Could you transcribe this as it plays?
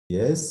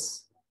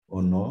Yes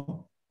or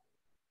no?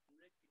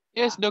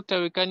 Yes,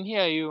 doctor, we can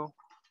hear you.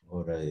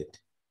 All right,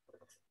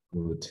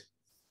 good.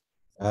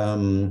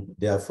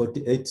 There are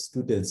 48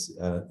 students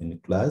in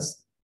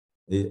class.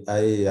 To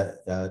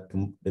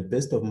the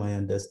best of my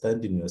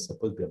understanding, you're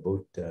supposed to be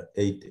about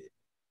 80.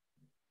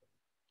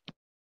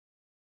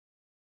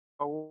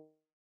 Oh,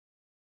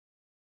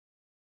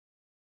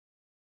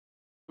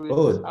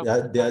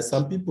 there are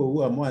some people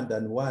who are more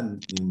than one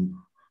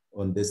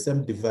on the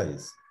same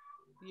device.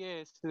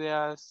 Yes, they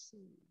are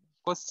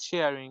post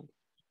sharing.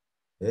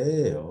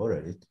 Hey, all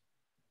right.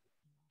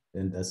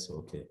 Then that's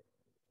okay.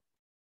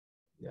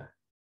 Yeah.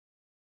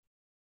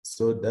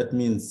 So that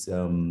means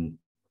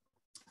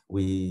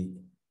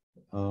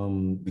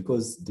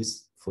because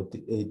this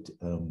 48,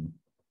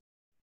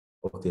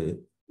 okay,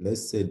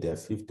 let's say there are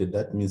 50,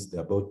 that means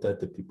there are about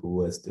 30 people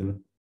who are still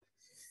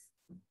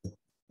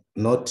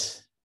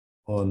not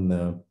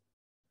on.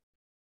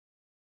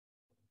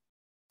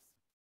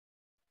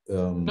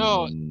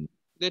 No,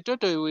 the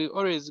total will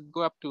always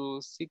go up to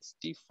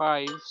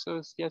 65. So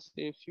it's just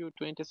a few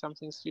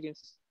 20-something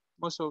students.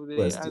 Most of the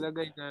other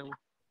guys are.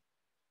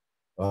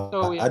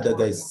 So we have other to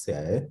guys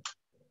say.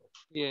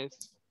 Yes,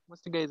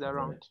 most guys are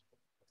around.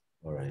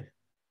 All right.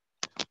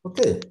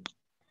 Okay.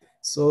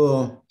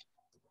 So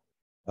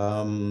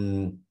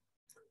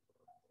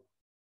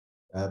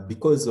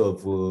because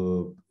of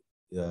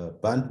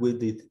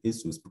bandwidth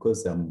issues,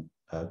 because I'm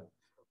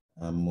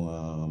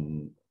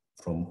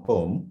from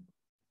home,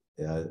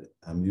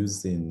 I'm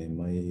using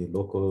my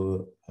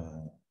local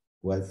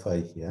Wi-Fi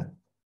here.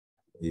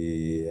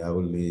 I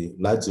will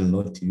largely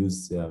not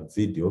use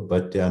video,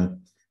 but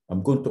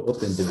I'm going to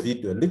open the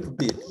video a little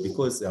bit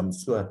because I'm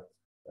sure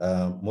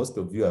most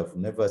of you have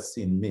never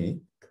seen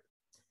me.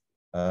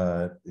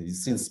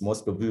 Since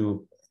most of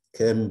you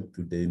came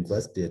to the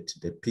university at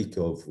the peak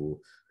of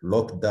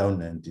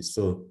lockdown, and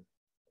so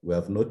we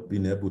have not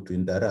been able to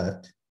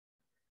interact.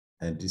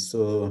 And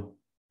so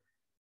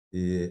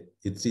it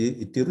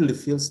really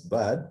feels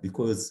bad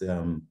because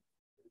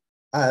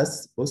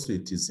us, also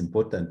it is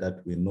important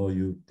that we know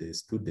you, the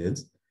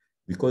students,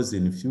 because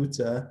in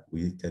future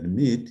we can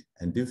meet,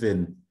 and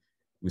even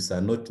we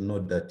shall not know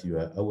that you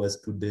are our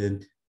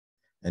student,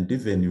 and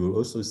even you will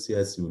also see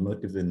us, you will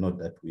not even know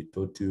that we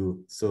taught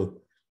you.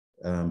 So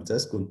I'm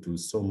just going to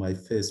show my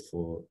face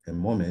for a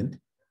moment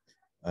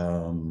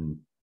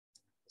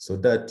so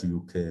that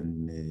you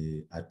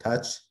can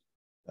attach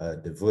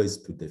the voice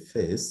to the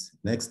face.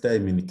 Next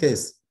time, in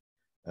case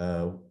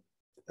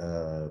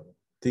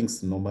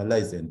things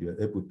normalize and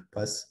you're able to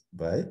pass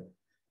by,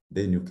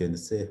 then you can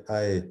say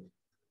hi,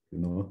 you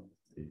know.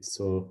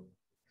 So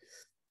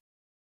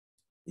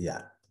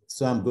yeah,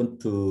 so I'm going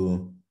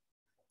to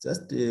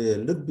just a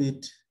little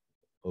bit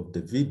of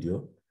the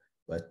video,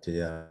 but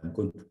I'm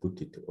going to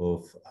put it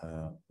off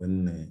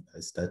when I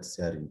start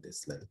sharing the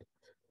slide.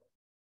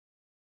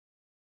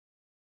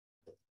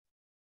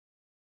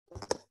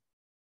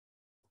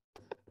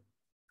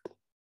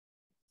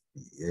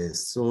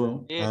 Yes,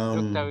 so yes,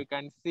 doctor, we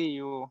can see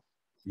you.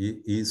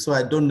 So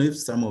I don't know if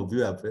some of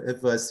you have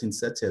ever seen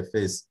such a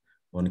face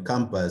on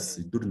campus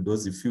during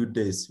those few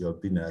days you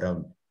have been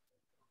around.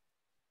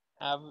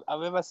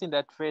 I've ever seen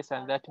that face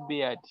and that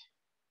beard.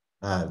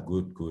 Ah,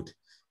 good, good.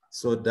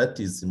 So that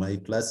is my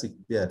classic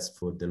beards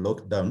for the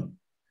lockdown.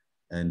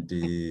 And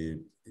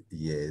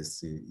yes,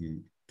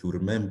 to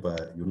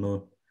remember, you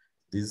know,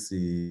 these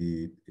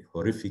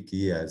horrific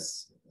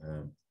years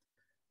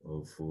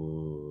of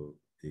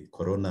the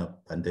corona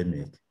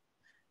pandemic.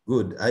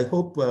 Good. I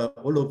hope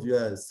all of you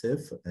are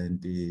safe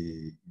and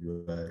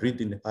you are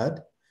reading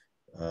hard.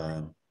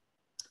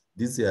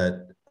 These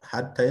are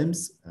hard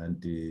times,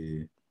 and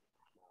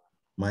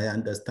my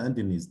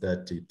understanding is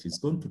that it is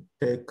going to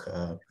take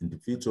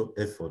individual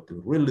effort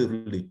to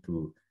really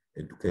to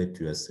educate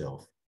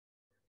yourself.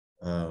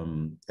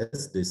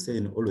 As the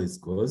saying always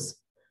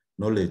goes,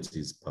 knowledge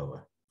is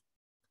power.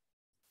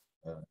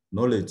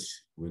 Knowledge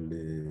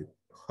will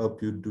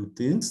help you do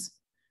things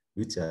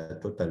which are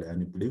totally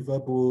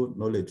unbelievable.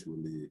 Knowledge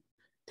will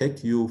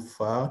take you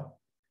far.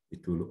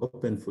 It will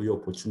open for you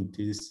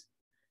opportunities.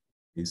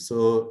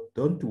 So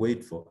don't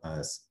wait for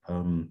us.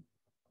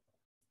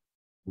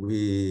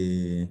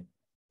 We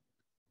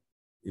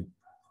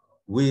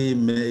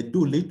may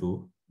do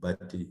little,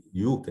 but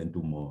you can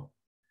do more.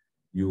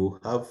 You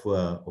have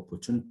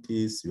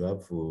opportunities, you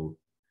have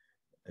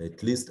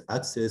at least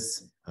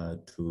access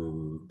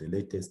to the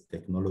latest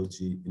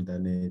technology,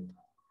 internet,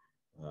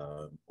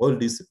 all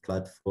these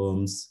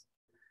platforms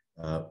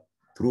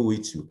through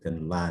which you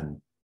can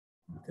learn.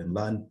 You can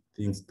learn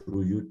things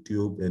through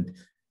YouTube and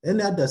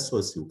any other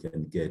source you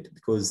can get,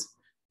 because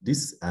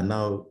these are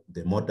now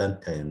the modern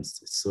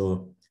times.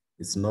 So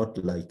it's not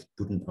like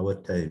during our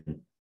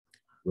time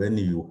when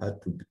you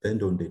had to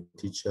depend on the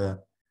teacher,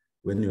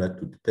 when you had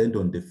to depend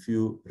on the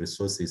few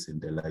resources in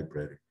the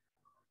library.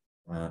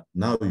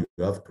 Now you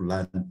have to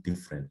learn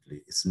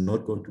differently. It's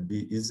not going to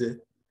be easy.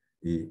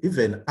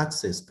 Even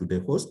access to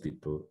the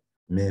hospital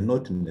may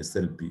not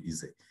necessarily be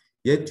easy.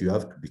 Yet you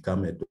have to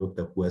become a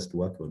doctor who has to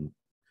work on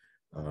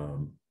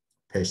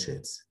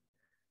patients.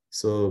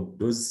 So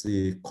those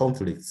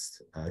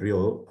conflicts are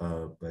real,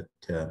 but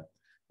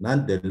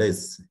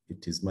nonetheless,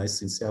 it is my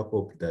sincere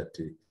hope that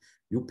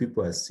you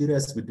people are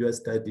serious with your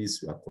studies,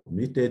 you are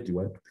committed, you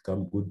want to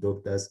become good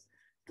doctors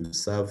to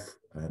serve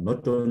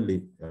not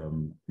only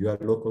your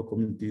local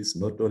communities,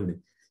 not only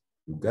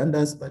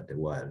Ugandans, but the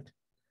world.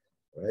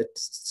 Right?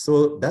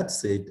 So that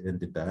said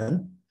and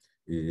done,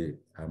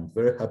 I'm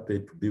very happy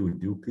to be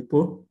with you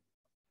people.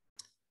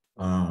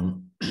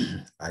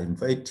 I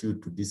invite you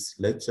to this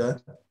lecture,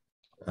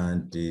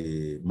 and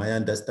my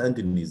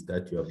understanding is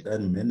that you have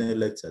done many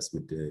lectures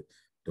with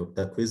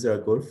Dr. Kwizera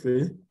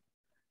Godfrey,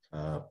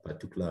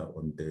 particularly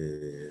on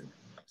the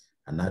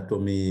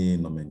anatomy,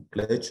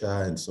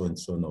 nomenclature, and so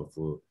on of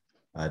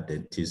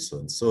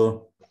dentition.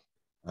 So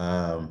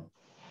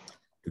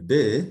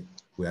today,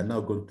 we are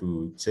now going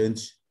to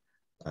change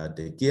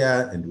the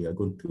gear, and we are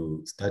going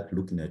to start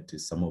looking at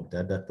some of the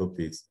other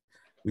topics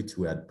which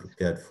we had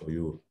prepared for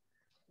you.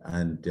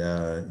 And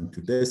in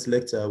today's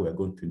lecture, we are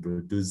going to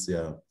introduce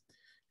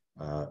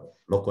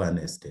local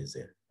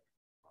anesthesia.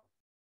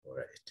 All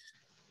right.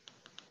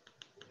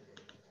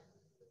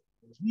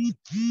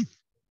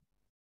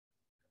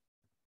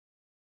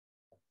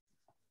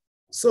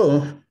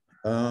 So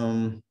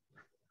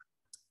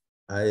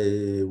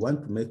I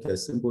want to make a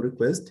simple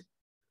request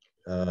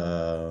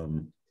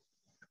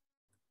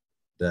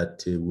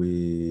that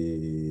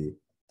we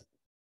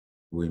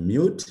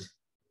mute.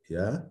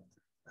 Yeah,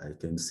 I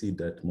can see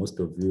that most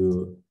of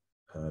you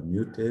are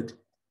muted.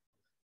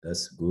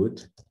 That's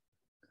good.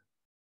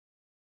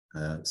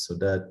 So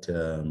that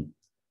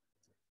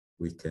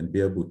we can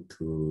be able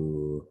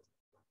to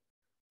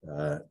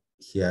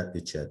hear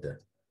each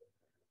other.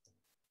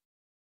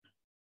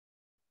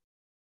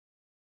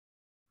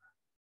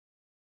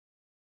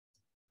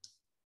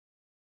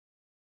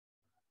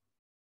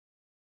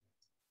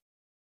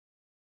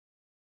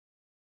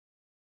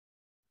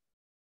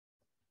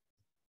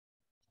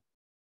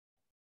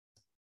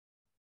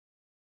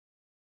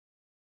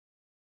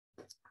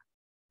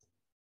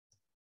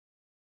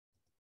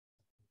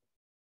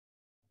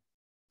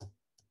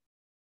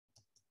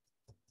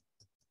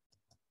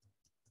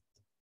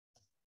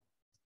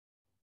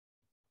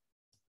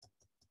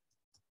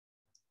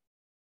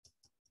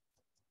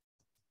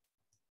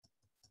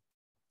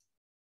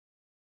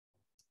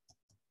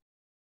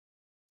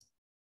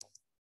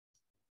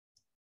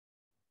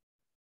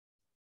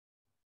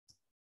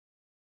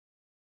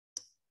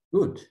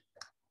 Good.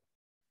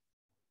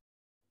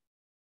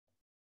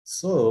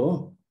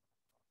 So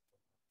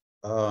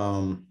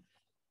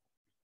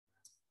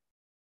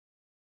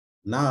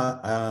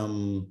now,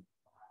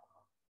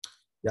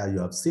 yeah, you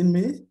have seen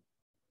me.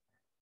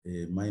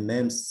 My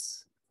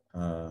name's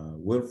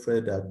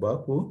Wilfred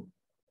Arubaku,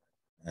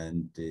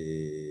 and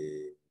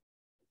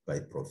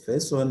by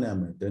profession,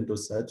 I'm a dental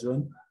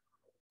surgeon.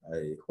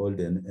 I hold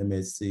an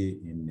MSc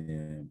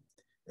in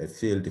a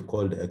field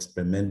called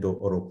experimental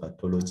oral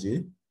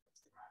pathology.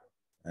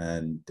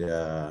 And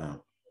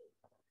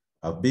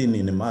I've been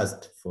in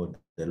MAST for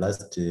the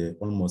last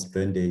almost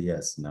 20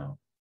 years now.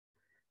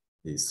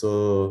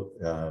 So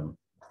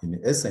in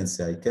essence,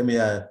 I came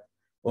here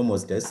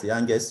almost as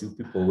young as you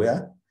people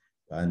were.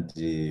 And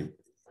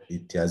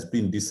it has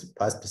been this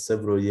past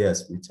several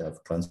years which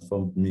have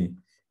transformed me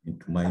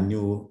into my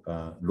new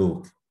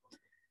look.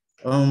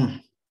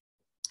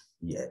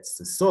 Yes,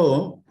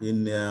 so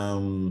in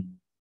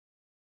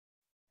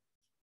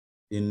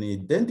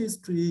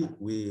dentistry,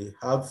 we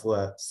have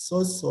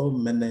so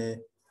many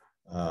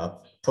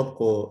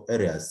topical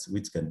areas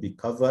which can be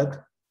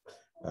covered.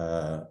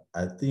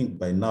 I think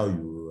by now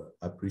you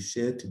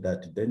appreciate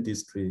that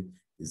dentistry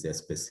is a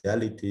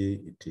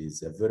specialty. It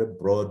is a very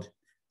broad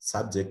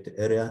subject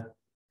area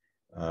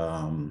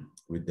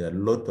with a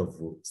lot of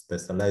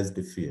specialized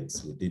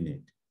fields within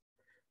it.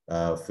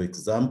 For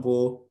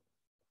example,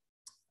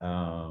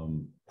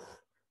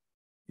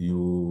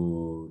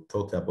 you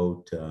talk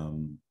about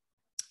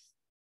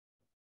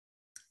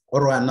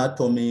oral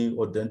anatomy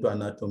or dental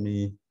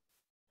anatomy.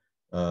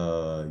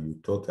 You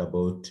talk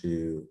about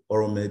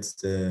oral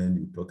medicine,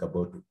 you talk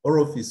about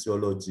oral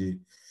physiology,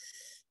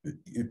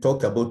 you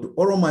talk about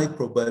oral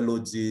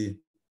microbiology,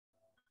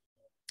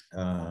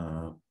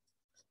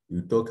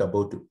 you talk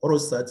about oral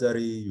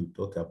surgery, you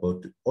talk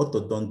about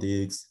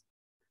orthodontics,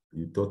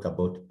 you talk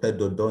about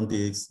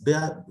pedodontics, there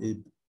are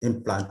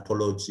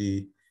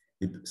implantology,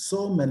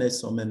 so many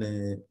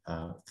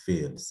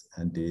fields,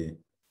 and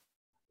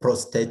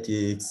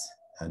prosthetics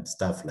and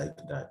stuff like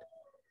that.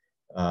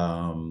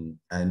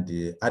 And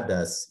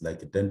others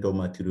like dental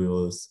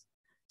materials.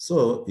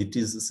 So it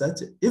is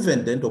such,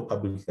 even dental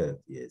public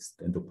health, yes,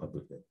 dental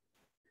public health.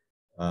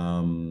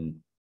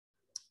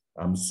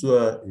 I'm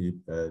sure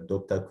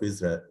Dr.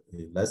 Kwizera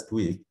last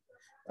week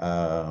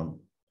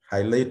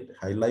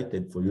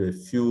highlighted for you a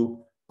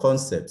few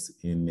concepts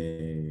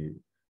in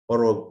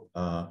oral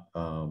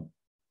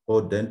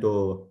or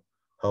dental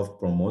health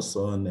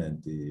promotion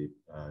and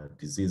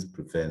disease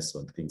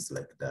prevention, things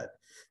like that.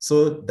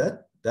 So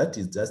that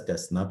is just a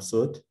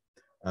snapshot.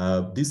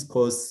 This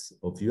course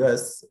of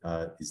yours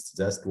is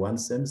just one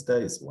semester,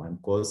 it's one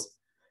course.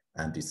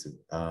 And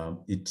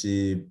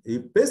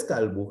it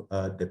basically,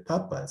 the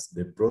purpose,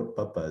 the broad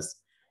purpose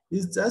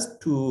is just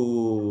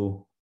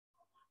to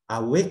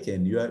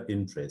awaken your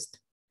interest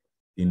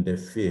in the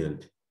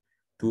field,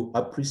 to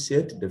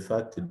appreciate the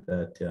fact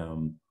that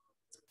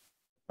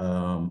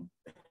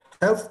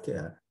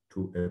healthcare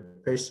to a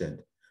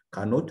patient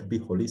cannot be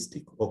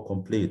holistic or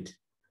complete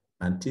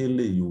until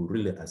you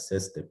really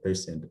assess the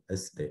patient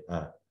as they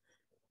are.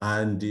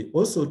 And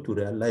also to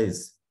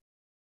realize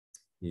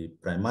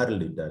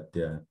primarily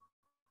that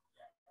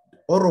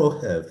oral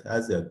health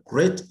has a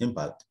great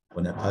impact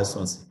on a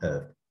person's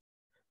health.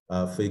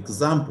 For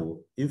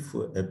example, if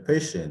a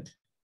patient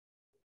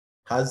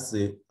has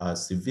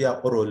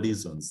severe oral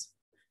lesions,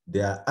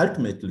 they are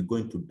ultimately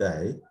going to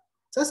die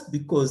just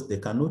because they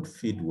cannot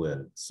feed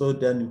well. So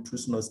their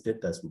nutritional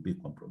status will be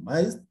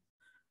compromised,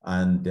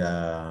 and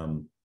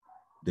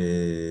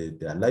they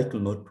are likely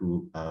not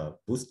to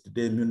boost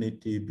their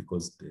immunity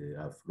because they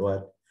have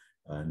lowered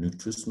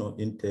nutritional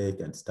intake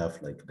and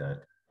stuff like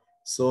that.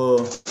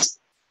 So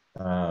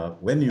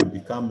when you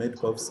become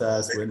medical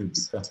officers, when you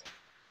become,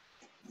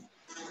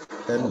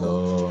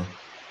 hello,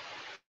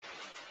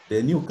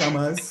 the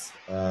newcomers,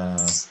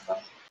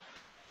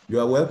 you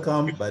are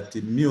welcome, but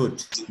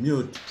mute,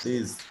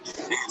 please.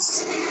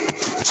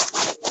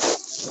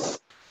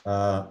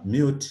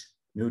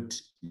 Mute,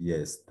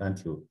 yes,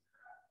 thank you.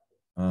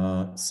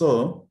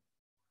 So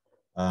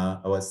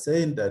I was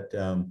saying that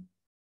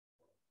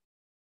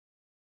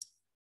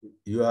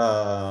you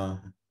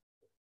are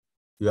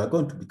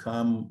going to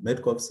become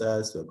medical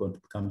officers, you are going to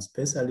become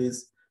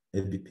specialists,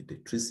 maybe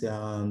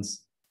pediatricians,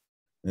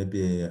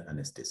 maybe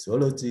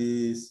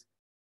anesthesiologists,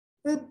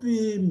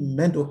 maybe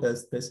mental health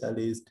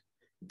specialists.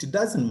 It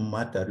doesn't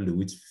matter really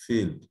which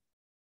field,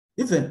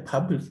 even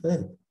public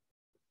health.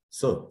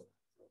 So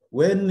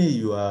when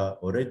you are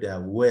already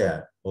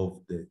aware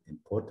of the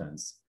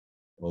importance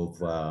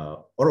of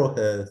oral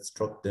health,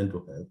 stroke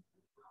dental health,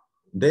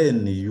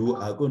 then you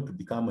are going to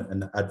become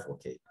an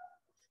advocate.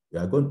 You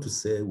are going to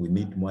say, we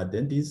need more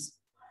dentists.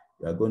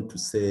 You are going to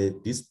say,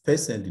 this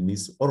patient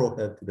needs oral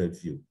health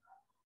review,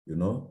 you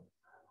know,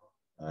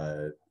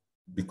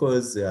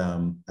 because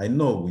I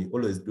know we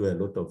always do a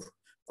lot of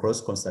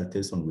cross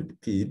consultation with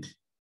PED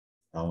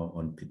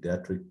on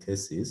pediatric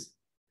cases.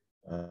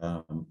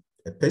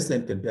 A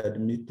patient can be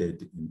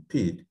admitted in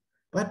PED,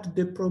 but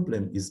the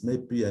problem is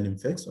maybe an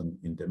infection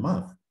in the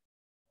mouth.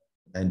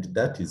 And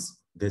that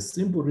is the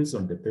simple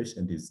reason the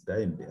patient is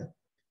dying there.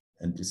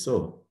 And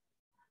so,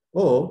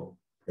 or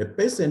a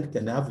patient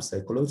can have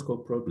psychological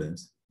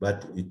problems,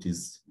 but it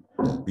is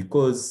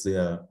because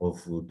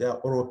of their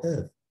oral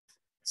health.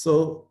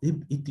 So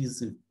it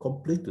is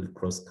completely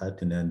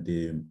cross-cutting, and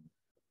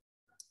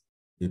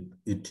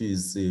it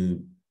is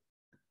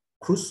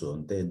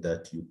crucial then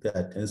that you pay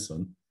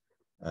attention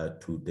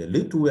to the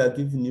little we are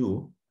giving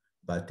you.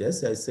 But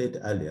as I said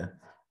earlier,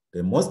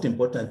 the most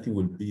important thing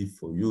will be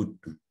for you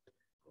to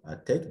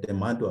take the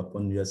mantle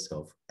upon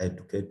yourself,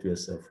 educate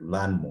yourself,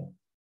 learn more.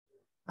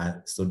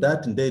 So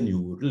that then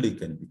you really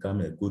can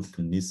become a good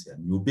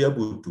clinician. You'll be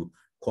able to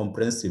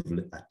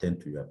comprehensively attend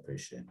to your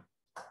patient.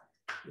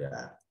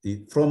 Yeah,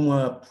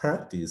 from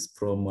practice,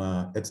 from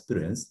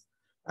experience,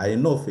 I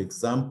know, for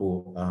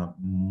example,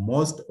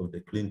 most of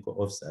the clinical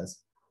officers,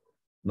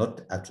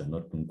 not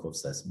clinical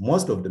officers,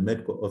 most of the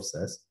medical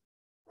officers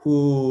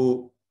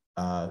who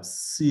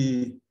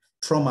see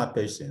trauma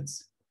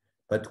patients,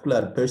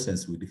 particularly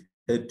patients with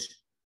head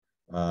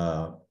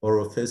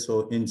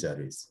orofacial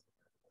injuries,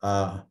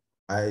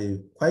 I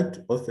quite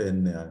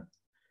often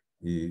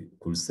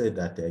could say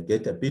that I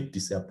get a bit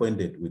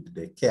disappointed with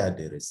the care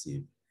they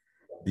receive,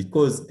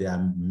 because there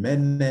are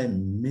many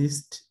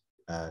missed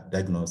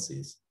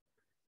diagnoses.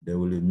 They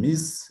will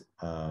miss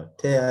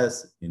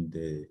tears in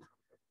the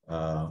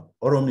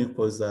oral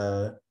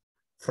mucosa,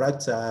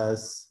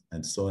 fractures,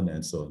 and so on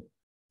and so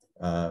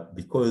on,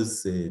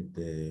 because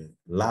they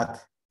lack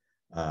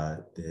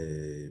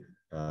the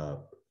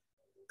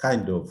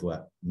kind of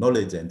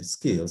knowledge and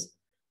skills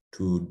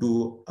to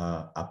do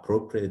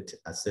appropriate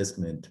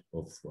assessment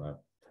of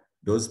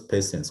those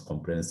patients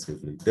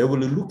comprehensively. They will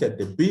look at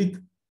the big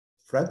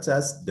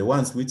fractures, the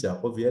ones which are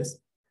obvious,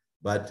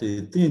 but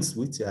things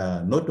which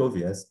are not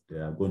obvious, they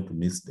are going to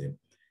miss them.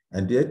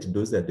 And yet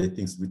those are the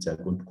things which are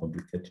going to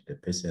complicate the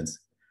patient's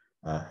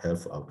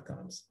health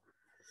outcomes.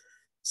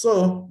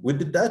 So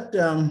with that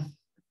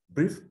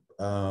brief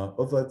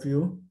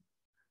overview,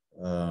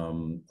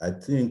 I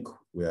think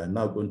we are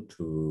now going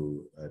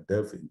to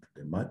delve into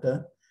the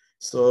matter.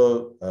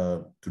 So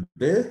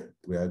today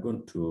we are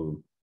going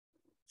to,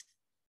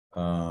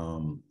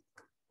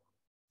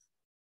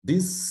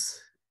 this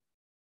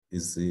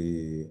is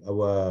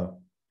our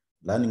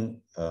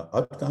learning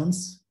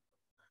outcomes,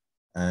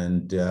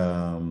 and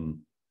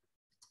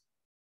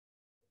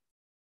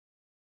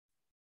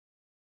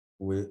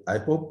I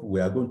hope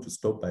we are going to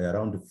stop by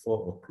around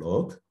 4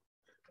 o'clock,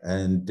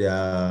 and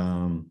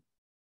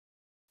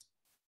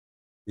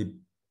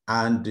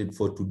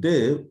for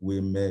today,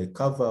 we may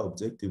cover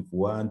objective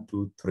 1,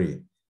 2,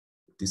 3.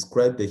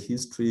 Describe the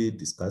history,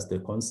 discuss the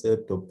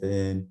concept of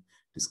pain,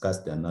 discuss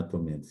the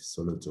anatomy and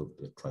physiology of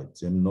the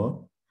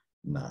trigeminal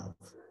nerve.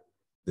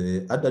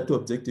 The other two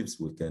objectives,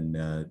 we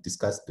can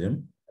discuss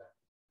them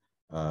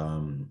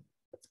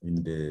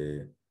in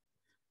the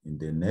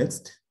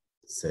next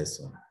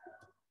session.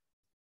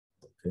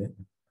 Okay.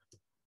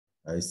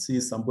 I see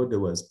somebody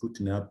was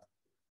putting up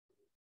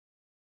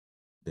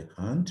the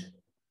hand.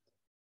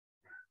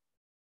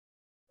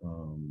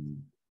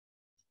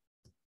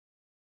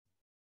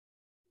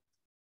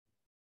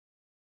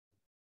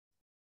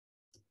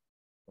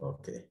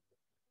 Okay.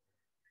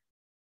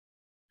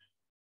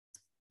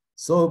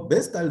 So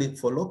basically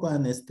for local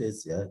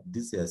anesthesia,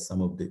 these are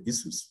some of the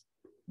issues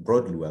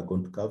broadly we are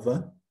going to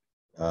cover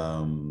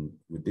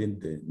within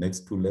the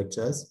next two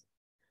lectures.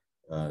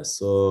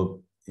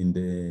 So in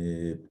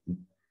the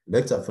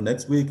lecture for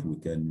next week, we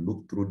can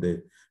look through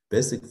the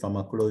basic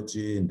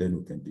pharmacology, and then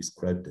we can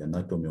describe the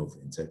anatomy of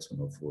injection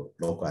of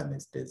local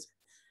anesthesia.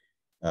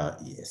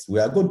 Yes, we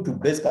are going to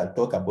basically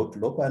talk about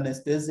local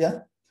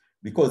anesthesia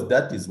because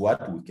that is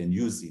what we can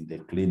use in the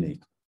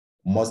clinic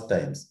most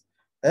times.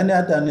 Any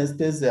other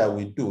anesthesia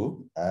we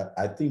do,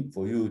 I think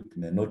for you it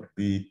may not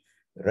be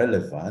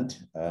relevant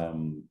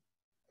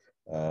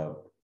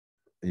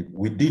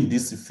within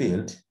this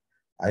field.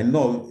 I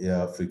know,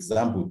 for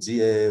example,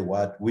 GA,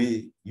 what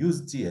we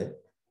use GA,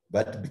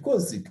 but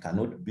because it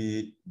cannot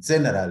be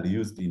generally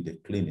used in the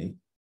clinic,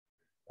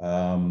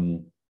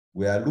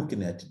 we are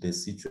looking at the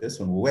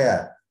situation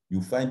where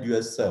you find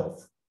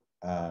yourself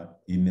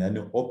in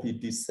an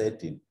OPD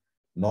setting,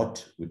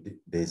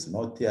 there's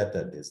no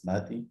theater, there's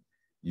nothing,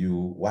 you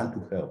want to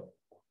help.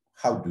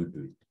 How do you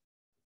do it?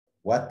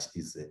 What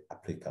is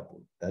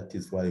applicable? That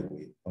is why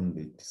we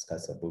only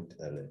discuss about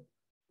LA.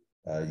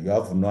 You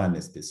have no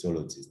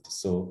anesthesiologist,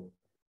 so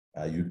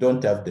you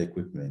don't have the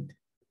equipment.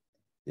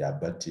 Yeah,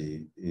 but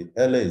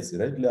LA is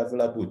readily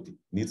available. It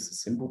needs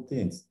simple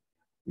things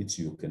which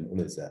you can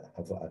always have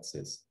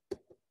access.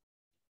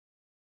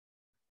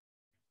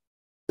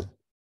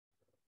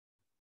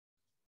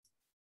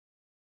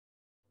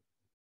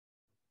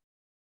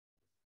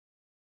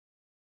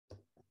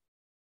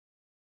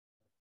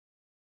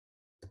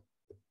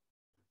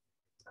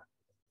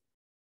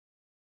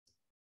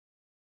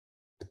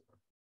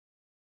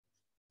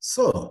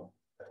 So,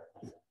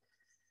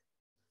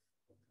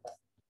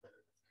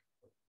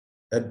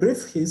 a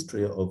brief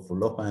history of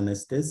local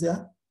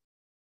anesthesia.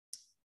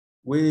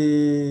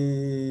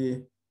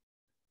 We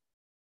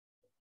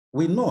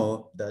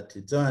know that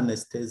general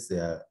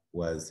anesthesia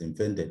was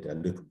invented a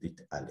little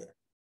bit earlier,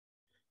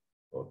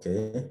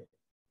 okay?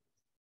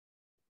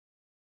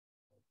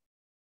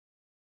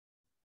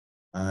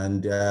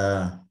 And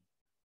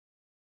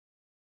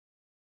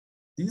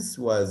this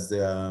was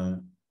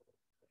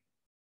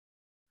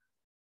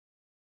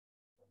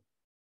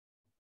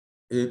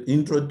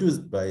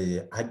introduced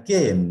by,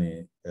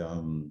 again,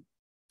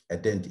 a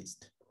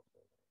dentist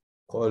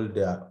called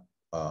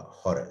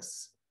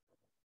Horace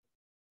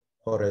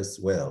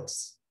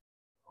Wells,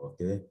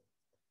 okay,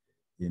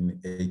 in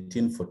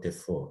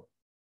 1844.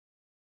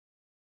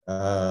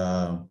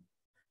 And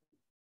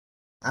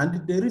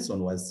the reason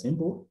was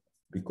simple,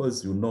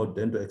 because you know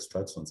dental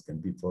extractions can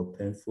be very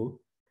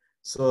painful.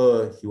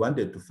 So he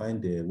wanted to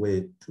find a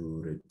way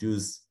to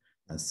reduce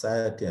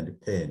anxiety and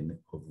pain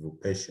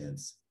of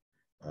patients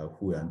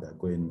who are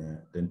undergoing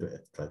dental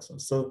extraction.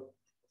 So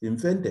he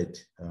invented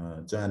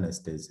general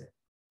anesthesia.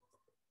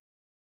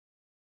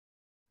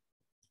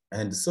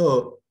 And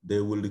so they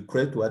will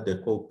create what they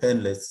call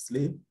painless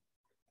sleep,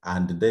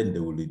 and then they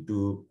will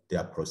do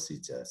their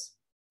procedures.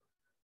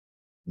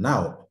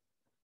 Now,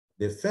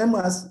 the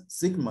famous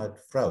Sigmund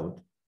Freud,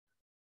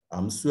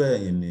 I'm sure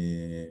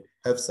in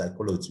health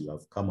psychology you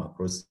have come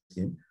across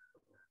him.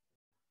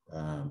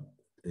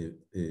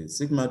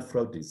 Sigmund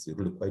Freud is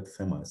really quite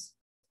famous.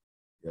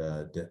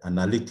 The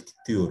analytic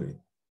theory,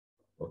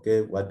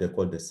 okay, what they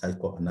call the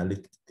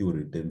psychoanalytic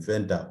theory, the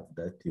inventor of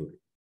that theory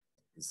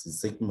is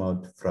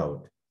Sigmund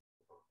Freud.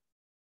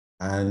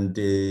 And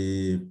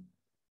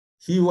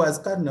he was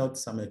carrying out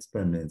some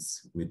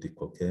experiments with the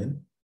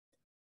cocaine,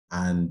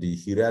 and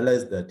he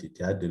realized that it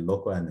had the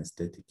local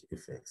anesthetic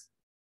effects,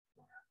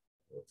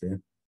 okay?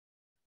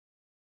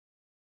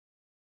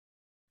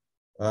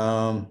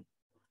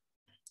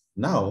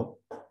 Now,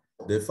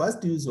 the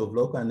first use of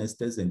local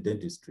anesthesia in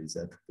dentistry is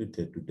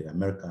attributed to the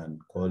American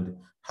called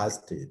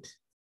Halsted,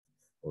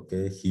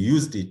 okay? He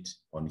used it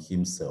on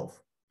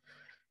himself,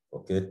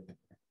 okay?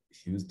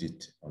 He used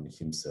it on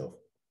himself.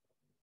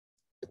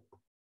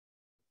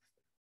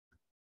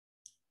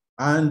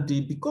 And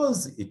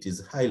because it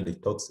is highly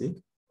toxic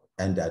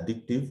and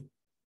addictive,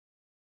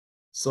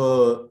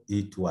 so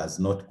it was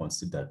not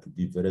considered to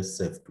be very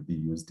safe to be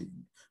used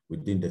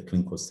within the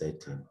clinical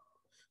setting.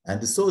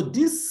 And so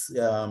this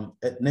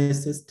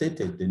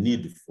necessitated the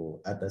need for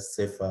other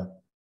safer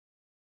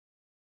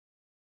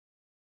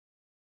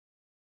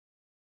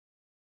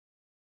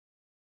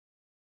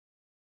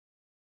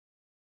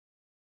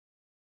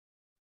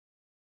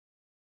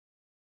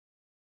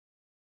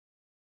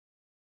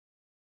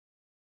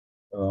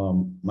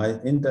my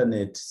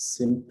internet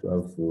seemed to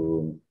have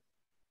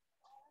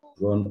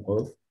gone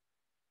off.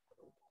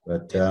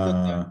 But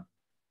yes,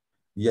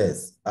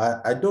 yes,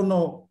 I don't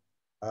know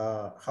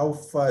how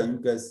far you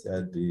guys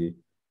had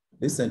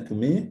listened to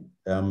me.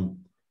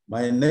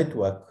 My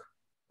network,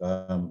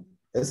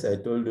 as I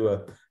told you,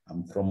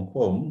 I'm from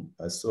home,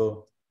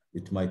 so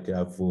it might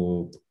have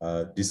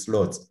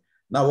dislodged.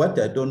 Now, what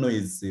I don't know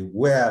is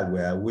where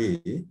were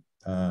we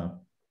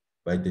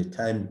by the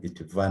time it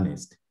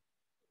vanished.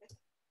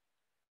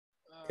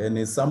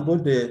 Can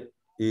somebody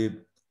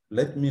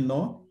let me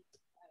know?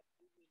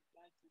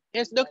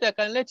 Yes, doctor, I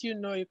can let you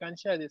know. You can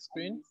share the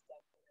screen.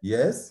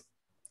 Yes,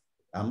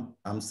 I'm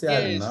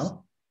sharing Yes.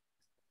 now.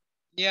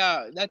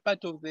 Yeah, that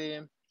part of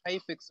the high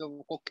effects of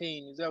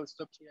cocaine is where we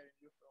stopped hearing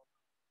you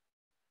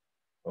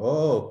from.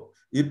 Oh,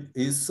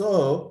 it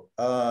saw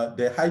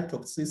the high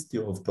toxicity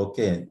of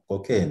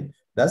cocaine.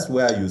 That's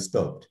where you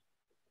stopped.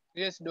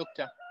 Yes,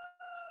 doctor.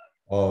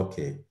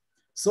 Okay.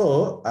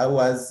 So I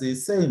was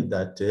saying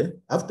that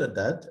after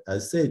that, I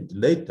said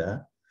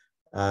later,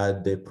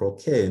 the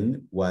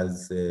procaine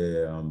was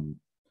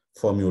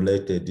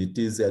formulated. It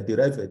is a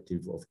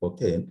derivative of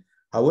cocaine.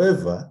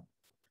 However,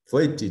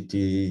 for it,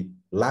 it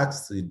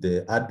lacks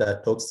the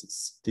other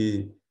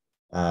toxicity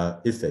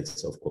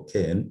effects of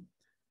cocaine.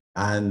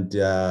 And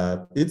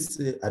its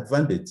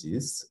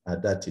advantages are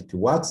that it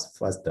works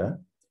faster,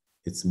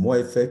 it's more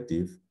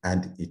effective,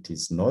 and it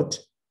is not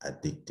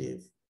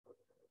addictive.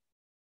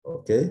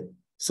 Okay,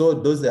 so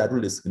those are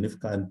really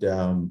significant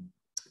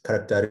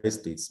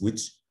characteristics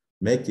which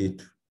make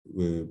it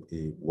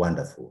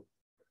wonderful.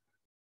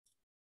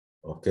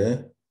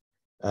 Okay,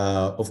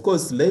 of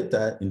course,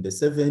 later in the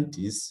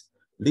 70s,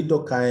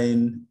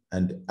 lidocaine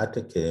and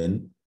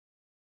attecaine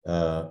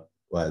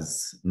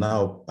was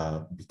now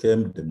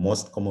became the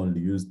most commonly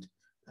used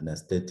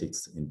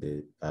anesthetics in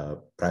the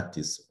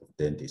practice of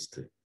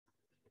dentistry.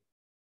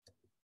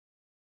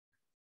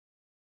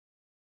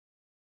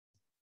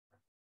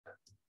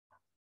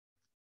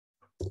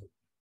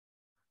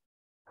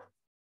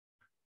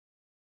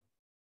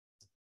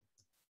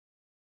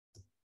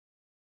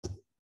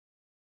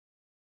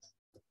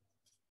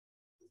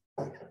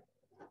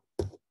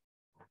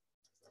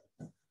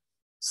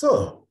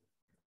 So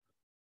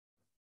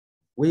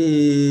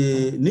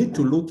we need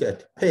to look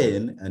at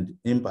pain and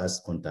impulse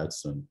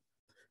conduction,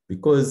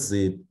 because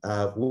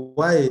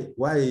why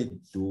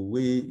do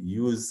we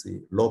use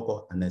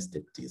local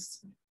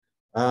anesthetics?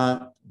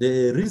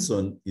 The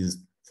reason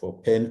is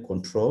for pain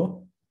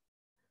control.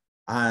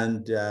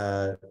 And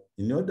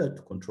in order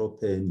to control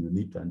pain, you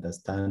need to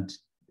understand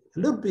a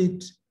little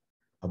bit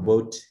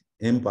about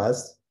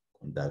impulse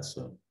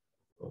conduction.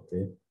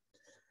 Okay.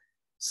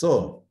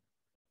 So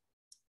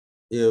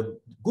a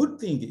good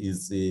thing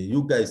is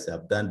you guys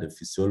have done the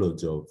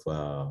physiology of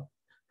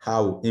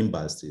how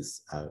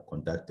impulses are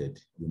conducted,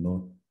 you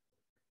know,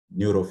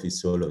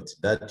 neurophysiology,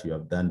 that you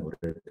have done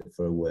already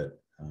very well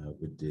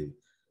with the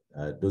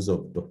those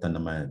of Dr.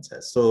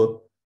 Namayancha.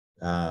 So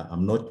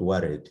I'm not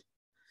worried.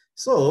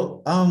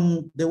 So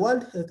the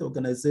World Health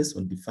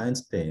Organization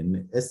defines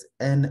pain as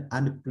an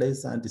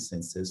unpleasant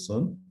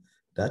sensation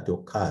that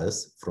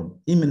occurs from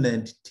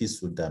imminent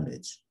tissue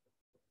damage.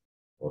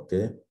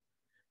 Okay.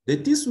 The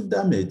tissue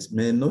damage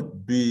may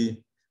not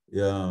be,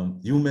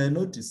 you may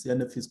not see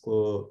any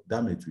physical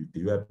damage with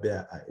your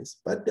bare eyes,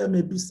 but there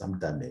may be some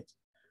damage.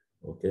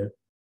 Okay.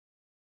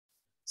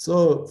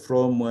 So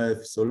from a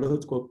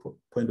physiological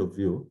point of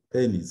view,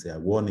 pain is a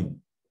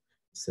warning.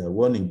 It's a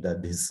warning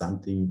that there's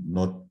something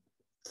not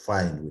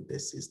fine with the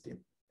system.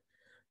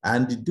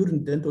 And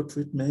during dental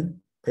treatment,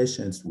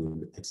 patients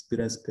will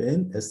experience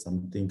pain as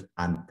something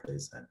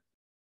unpleasant.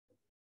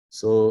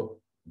 So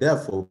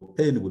therefore,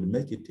 pain will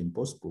make it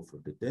impossible for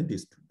the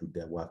dentist to do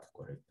their work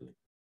correctly.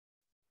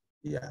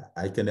 Yeah,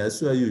 I can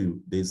assure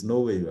you, there's no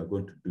way you are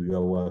going to do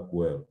your work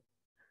well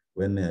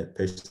when a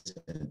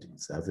patient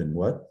is having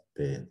what?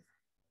 Pain.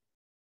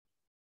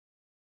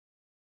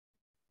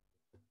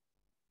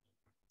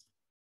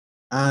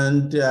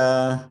 And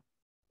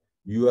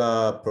you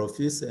are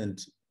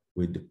proficient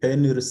with the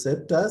pain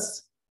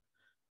receptors,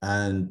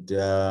 and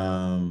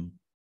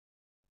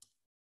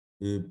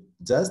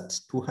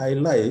just to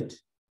highlight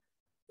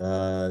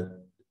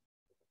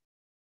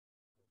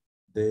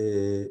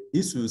the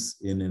issues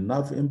in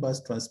nerve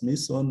impulse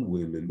transmission,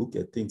 will look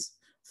at things.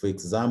 For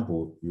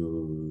example,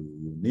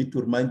 you need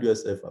to remind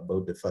yourself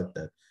about the fact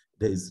that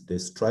there is the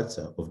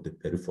structure of the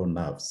peripheral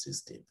nerve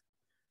system,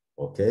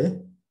 okay?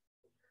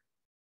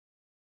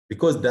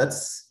 Because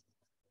that's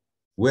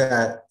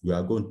where you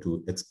are going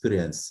to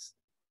experience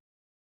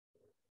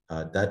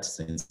that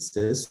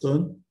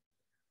sensation.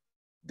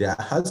 There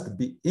has to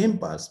be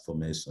impulse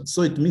formation.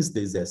 So it means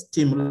there's a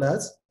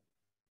stimulus,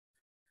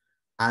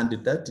 and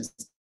that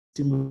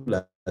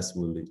stimulus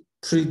will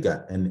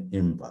trigger an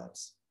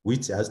impulse,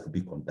 which has to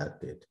be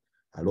conducted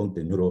along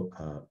the neural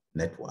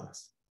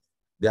networks.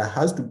 There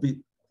has to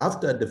be,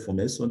 after the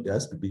formation, there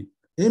has to be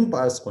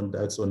impulse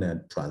conduction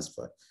and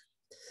transfer.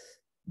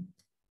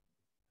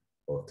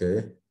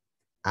 Okay,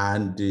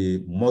 and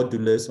the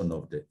modulation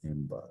of the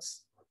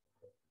impulse.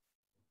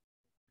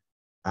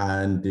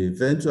 And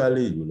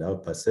eventually you'll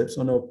have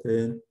perception of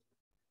pain,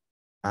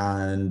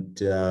 And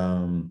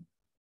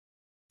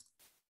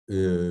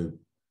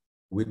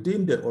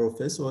within the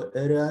orofacial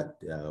area,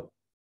 there are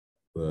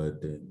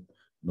the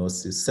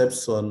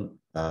nociception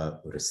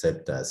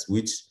receptors,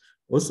 which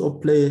also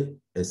play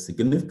a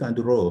significant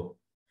role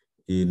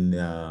in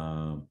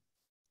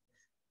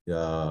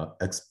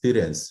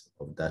experience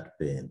of that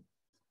pain.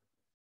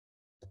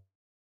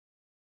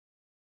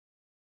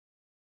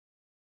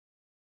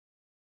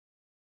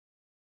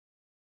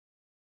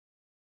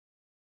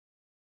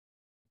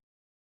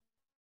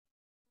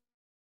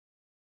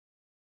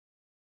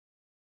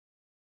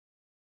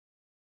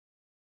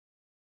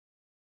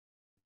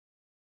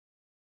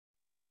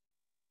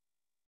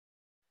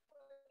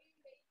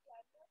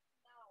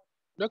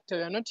 Doctor,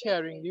 we are not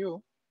hearing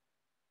you.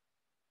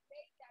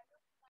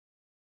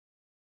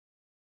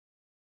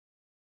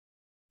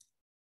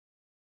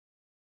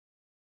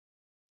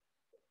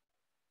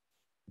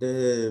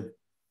 The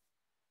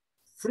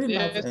free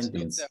nerve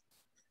endings. Doctor.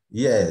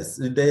 Yes,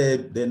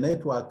 the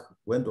network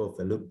went off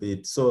a little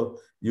bit. So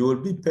you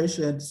will be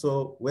patient.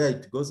 So where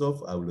it goes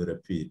off, I will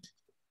repeat.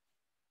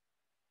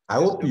 I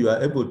hope you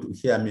are able to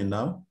hear me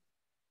now.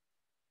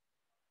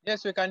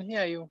 Yes, we can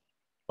hear you.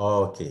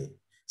 Okay.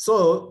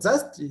 So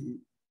just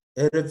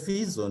a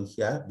revision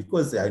here,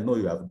 because I know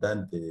you have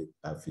done the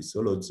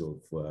physiology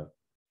of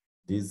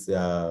these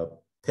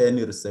pain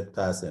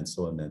receptors and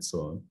so on and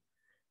so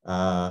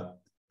on.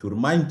 To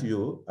remind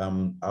you,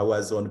 I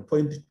was on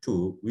point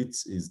 2,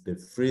 which is the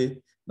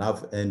free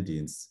nerve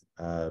endings,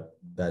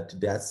 that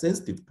they are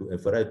sensitive to a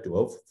variety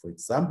of, for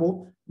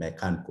example,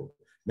 mechanical.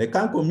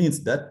 Mechanical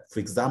means that, for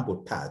example,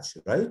 touch,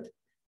 right?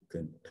 You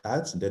can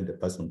touch and then the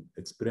person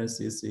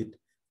experiences it.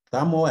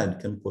 Thermal and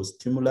chemical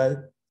stimuli.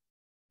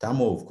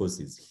 Thermal, of course,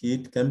 is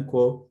heat.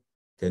 Chemical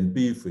can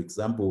be, for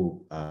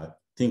example,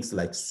 things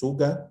like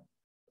sugar.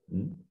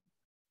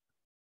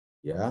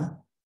 Yeah.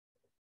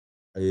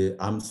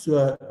 I'm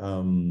sure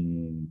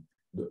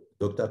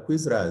Dr.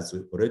 Quizra has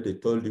already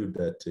told you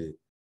that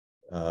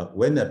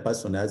when a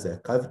person has a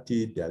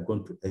cavity, they are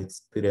going to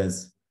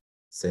experience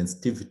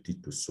sensitivity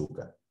to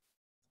sugar.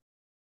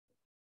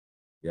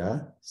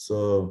 Yeah,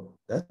 so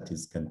that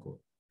is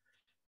chemical.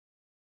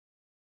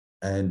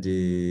 And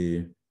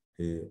these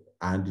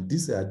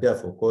are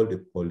therefore called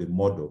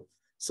polymodal.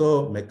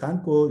 So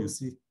mechanical, you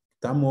see,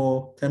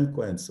 thermal,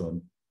 chemical, and so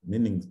on,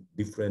 meaning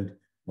different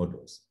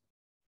models.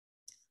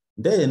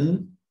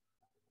 Then,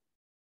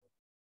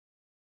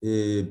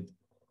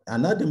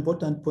 another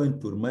important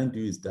point to remind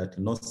you is that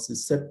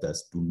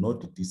nociceptors do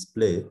not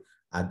display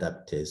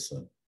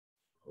adaptation,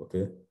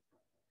 okay?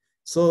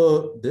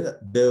 So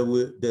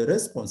the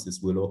responses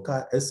will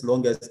occur as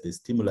long as the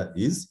stimulus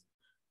is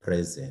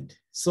present.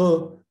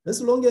 So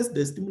as long as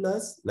the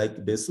stimulus,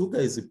 like the sugar,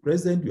 is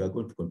present, you are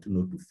going to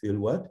continue to feel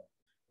what?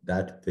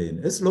 That pain.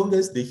 As long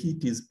as the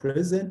heat is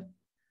present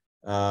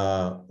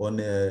on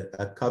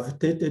a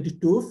cavitated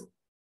tooth,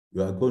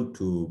 you are going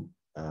to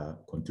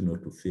continue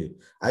to feel.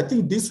 I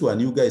think this one,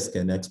 you guys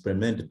can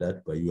experiment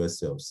that by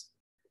yourselves.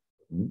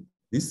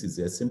 This is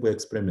a simple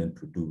experiment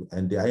to do.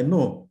 And I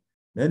know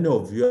many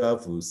of you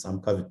have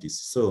some cavities,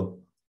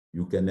 so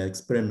you can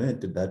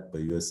experiment that by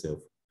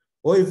yourself.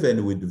 Or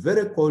even with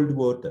very cold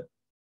water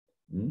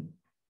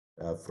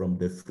from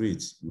the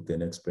fridge, you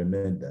can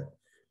experiment that.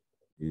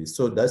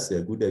 So that's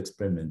a good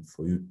experiment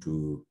for you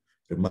to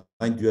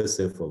remind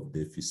yourself of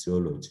the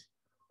physiology.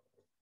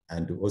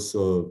 And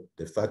also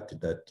the fact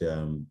that,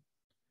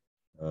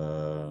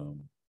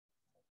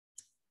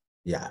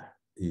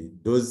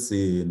 those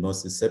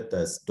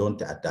nociceptors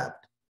don't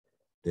adapt.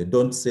 They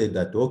don't say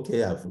that,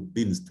 okay, I've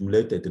been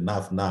stimulated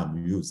enough, now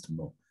I'm used.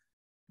 No,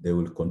 they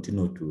will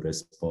continue to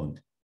respond.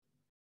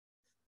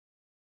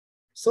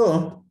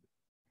 So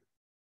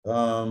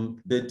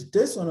the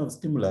detection of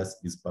stimulus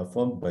is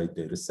performed by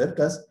the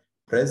receptors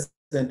present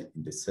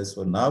in the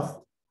sessile nerve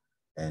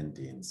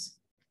endings.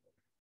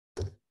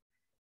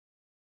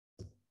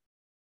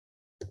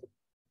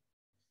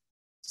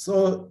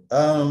 So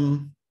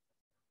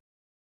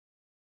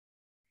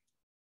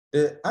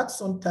the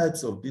axon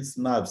types of these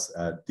nerves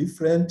are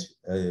different,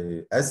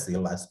 as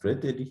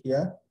illustrated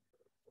here.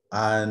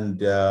 And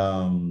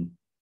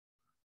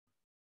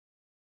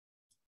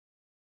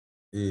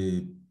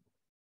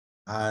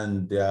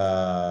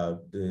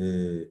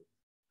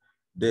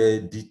they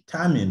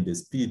determine the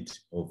speed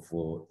of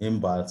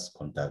impulse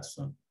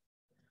conduction.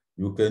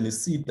 You can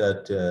see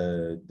that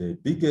the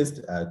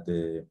biggest are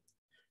the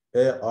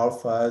A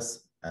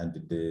alphas and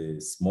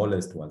the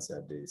smallest ones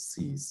are the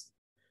Cs.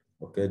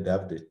 Okay, they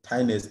have the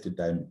tiniest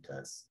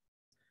diameters.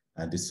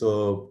 And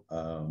so,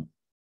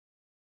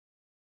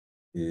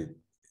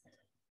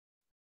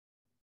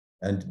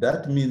 and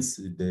that means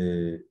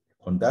the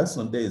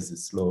conduction there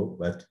is slow,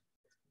 but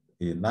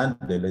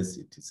nonetheless,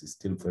 it is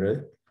still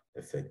very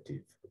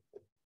effective.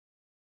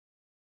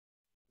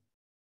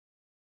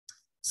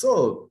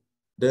 So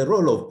the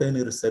role of pain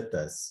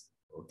receptors,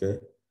 okay?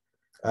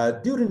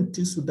 During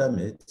tissue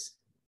damage,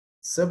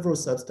 several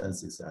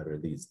substances are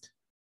released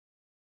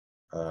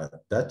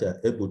that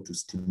are able to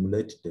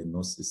stimulate the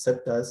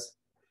nociceptors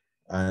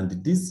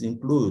And these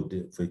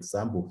include, for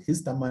example,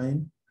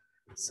 histamine,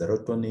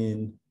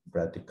 serotonin,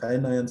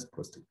 bradykinin,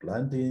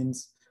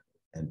 prostaglandins,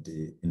 and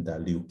the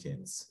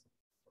interleukins.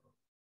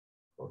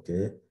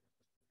 Okay,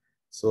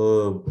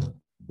 so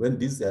when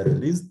these are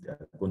released, they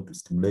are going to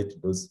stimulate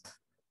those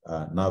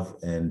nerve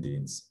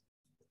endings,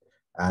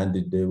 and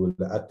they will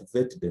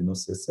activate the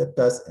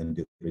nociceptors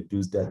and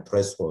reduce their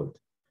threshold,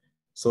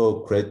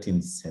 so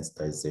creating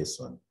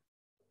sensitization.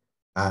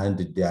 And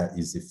there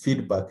is a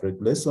feedback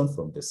regulation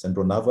from the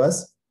central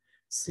nervous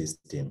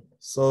system.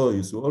 So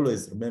you should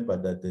always remember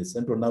that the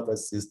central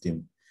nervous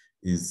system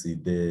is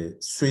the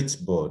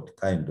switchboard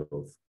kind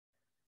of.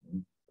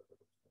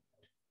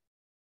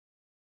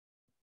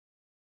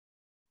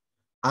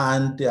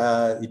 And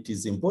it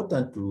is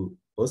important to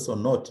also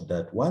note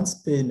that once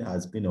pain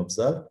has been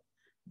observed,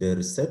 the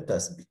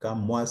receptors become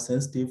more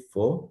sensitive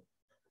for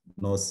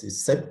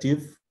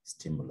nociceptive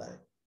stimuli.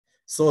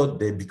 So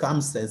they become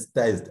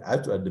sensitized,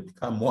 actually they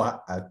become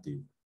more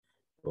active,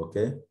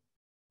 okay?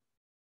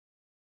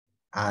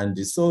 And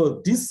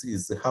so this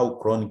is how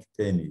chronic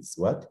pain is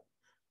what?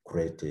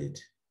 Created,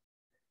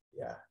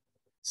 yeah.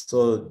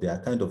 So they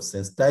are kind of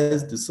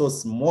sensitized, so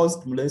small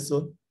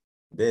stimulation,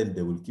 then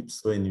they will keep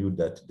showing you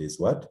that there's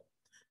what?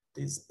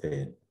 There's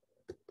pain.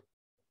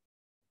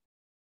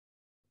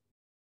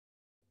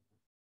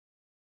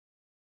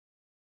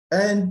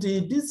 And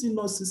these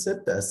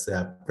nociceptors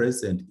are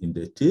present in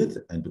the teeth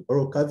and the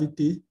oral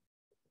cavity,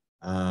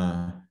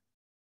 and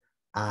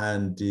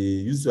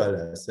usually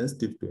are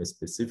sensitive to a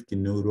specific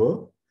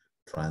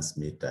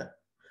neurotransmitter.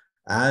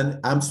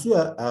 And I'm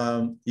sure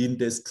in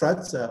the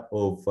structure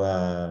of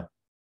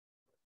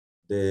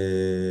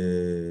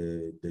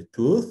the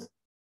tooth,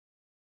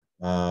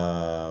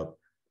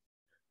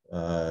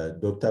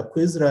 Dr.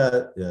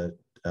 Kwizra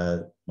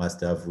must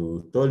have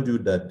told you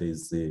that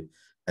there's a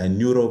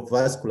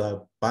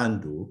neurovascular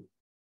bundle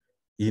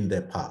in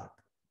the pulp,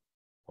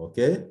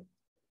 okay?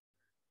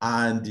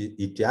 And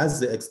it has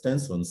the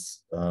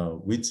extensions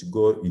which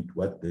go into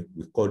what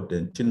we call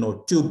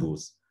dentinal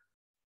tubules,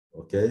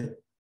 okay?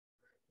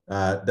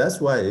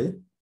 That's why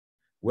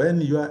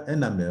when your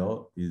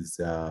enamel is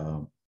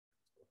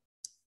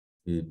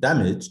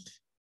damaged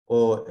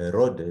or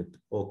eroded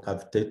or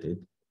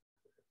cavitated,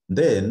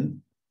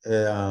 then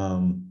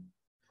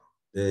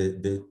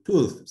the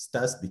tooth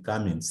starts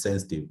becoming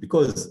sensitive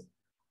because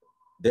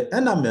the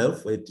enamel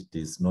for it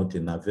is not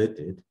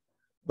innervated,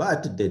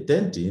 but the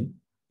dentin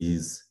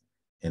is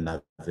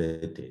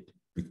innervated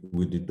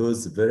with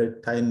those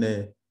very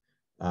tiny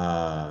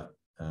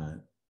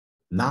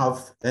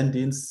nerve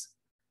endings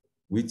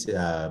which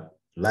are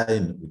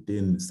lying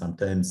within,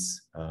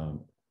 sometimes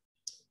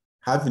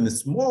having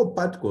small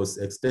particles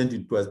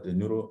extending towards the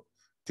neural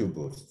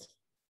tubules,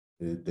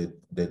 the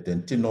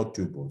dentinal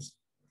tubules.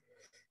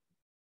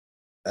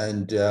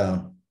 And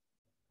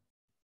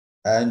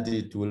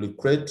it will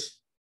create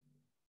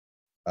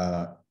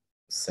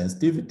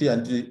sensitivity,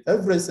 and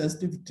every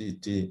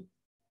sensitivity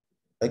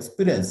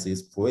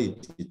experiences for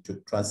it to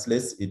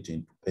translate it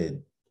into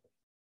pain,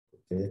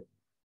 okay?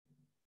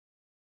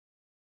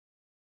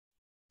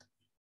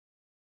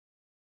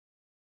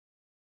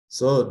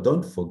 So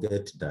don't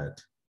forget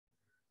that.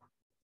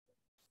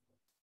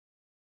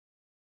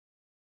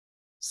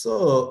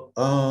 So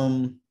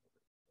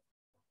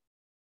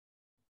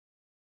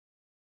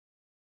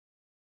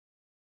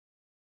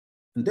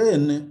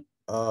then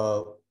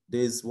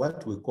there's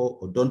what we call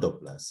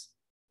odontoblasts,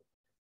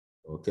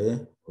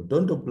 okay?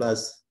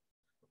 Odontoblasts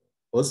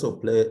also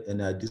play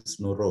an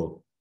additional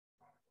role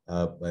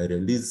by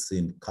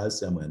releasing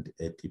calcium and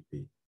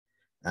ATP.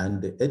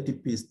 And the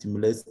ATP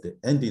stimulates the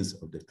endings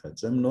of the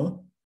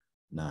trigeminal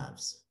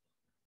nerves.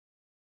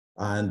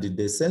 And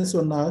the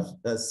sensory nerve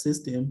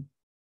system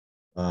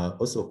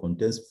also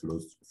contains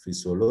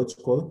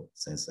physiological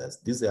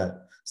sensors. These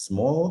are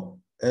small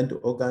end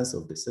organs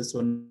of the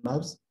sensory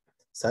nerves,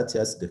 such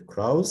as the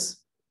Krauss,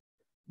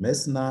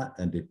 Messner,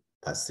 and the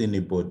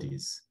Pacini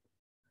bodies,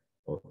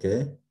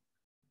 okay?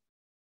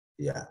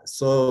 Yeah,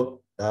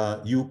 so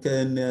you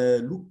can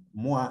look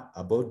more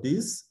about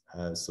this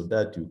so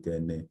that you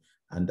can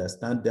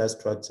understand their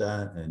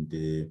structure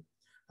and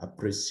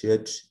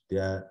appreciate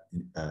their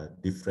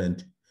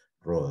different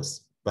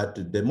roles.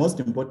 But the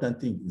most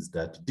important thing is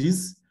that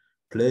these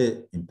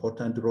play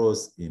important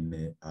roles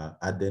in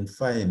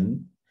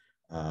identifying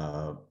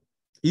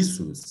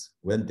issues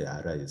when they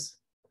arise.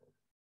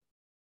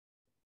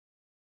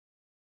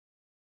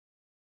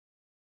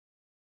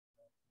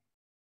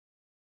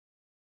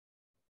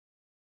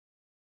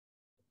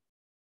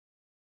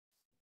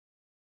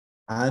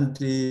 And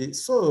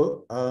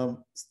so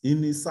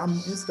in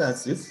some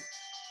instances,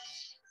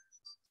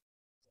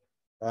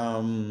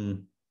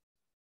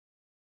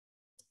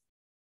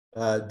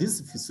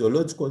 these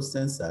physiological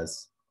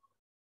sensors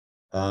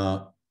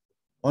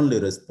only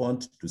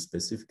respond to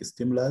specific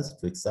stimulus,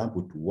 for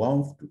example, to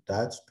warmth, to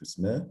touch, to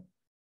smell.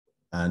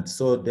 And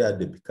so there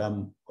they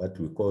become what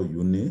we call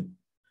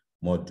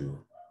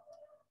unimodule.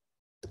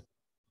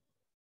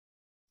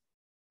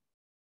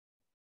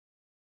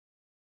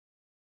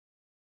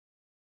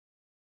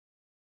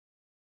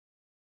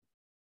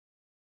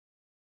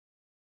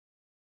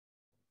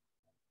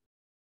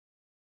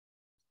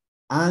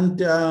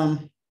 And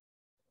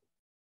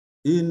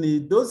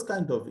in those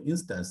kind of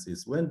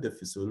instances, when the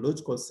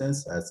physiological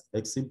sensors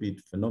exhibit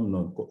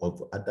phenomenon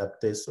of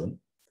adaptation,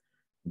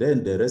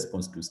 then the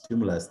response to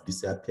stimulus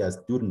disappears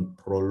during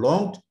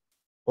prolonged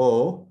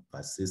or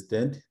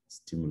persistent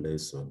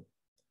stimulation.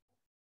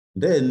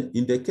 Then,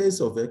 in the case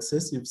of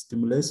excessive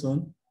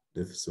stimulation,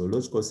 the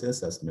physiological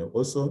sensors may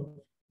also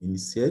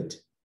initiate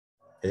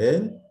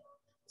pain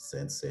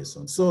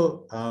sensation.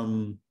 So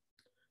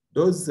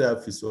those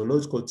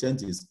physiological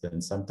changes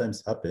can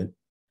sometimes happen,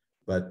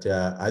 but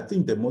I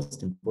think the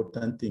most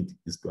important thing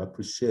is to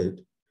appreciate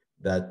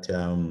that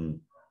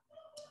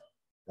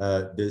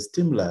the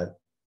stimuli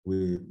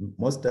we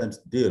most times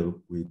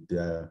deal with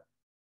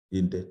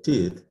in the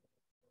teeth.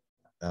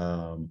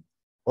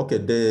 Okay,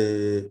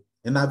 the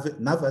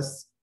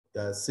nervous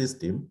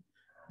system,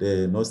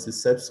 the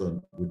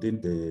nociception within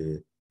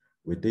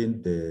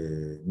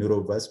the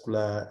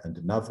neurovascular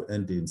and nerve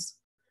endings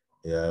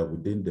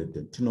within the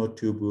dentinal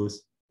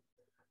tubules,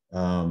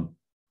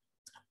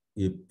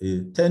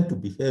 it tend to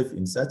behave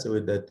in such a way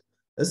that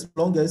as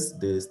long as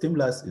the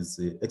stimulus is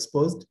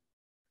exposed,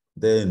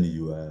 then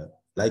you are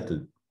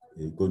likely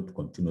going to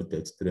continue to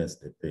experience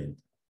the pain.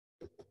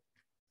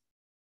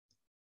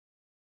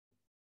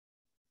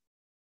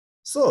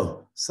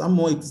 So some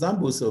more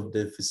examples of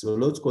the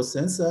physiological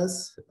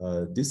sensors.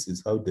 This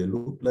is how they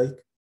look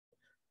like.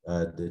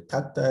 The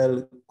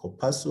tactile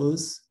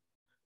corpuscles,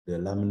 the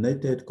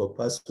laminated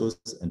corpuscles,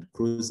 and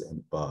cruise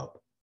and bulb.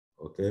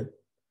 Okay.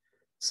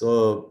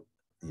 So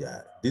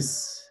yeah,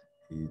 this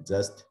is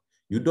just,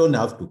 you don't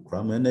have to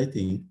cram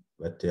anything,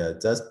 but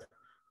just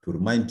to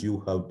remind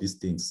you how these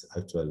things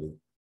actually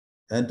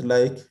end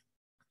like.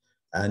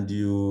 And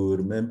you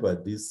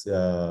remember these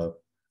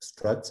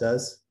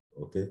structures,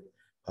 okay,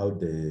 how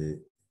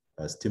the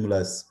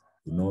stimulus,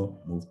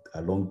 moved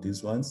along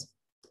these ones,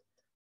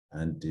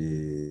 and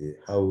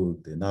how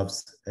the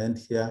nerves end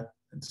here,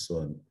 and so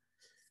on.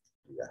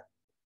 Yeah.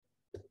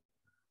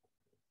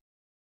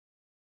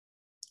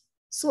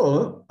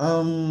 So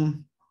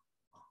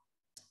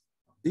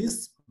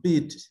this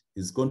bit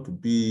is going to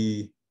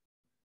be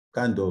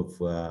kind of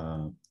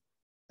how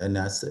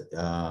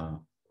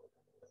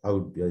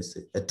would I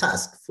say, a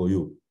task for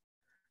you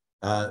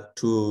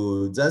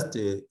to just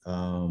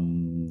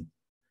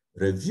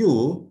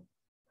review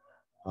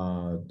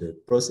the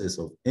process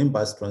of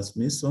impulse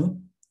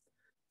transmission,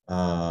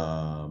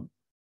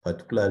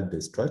 particularly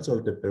the structure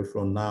of the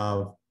peripheral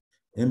nerve,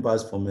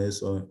 impulse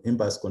formation,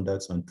 impulse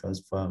conduction,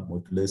 transfer,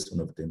 modulation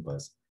of the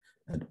impulse,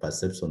 and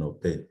perception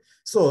of pain.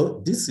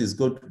 So this is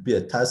going to be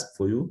a task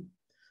for you.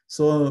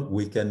 So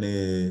we can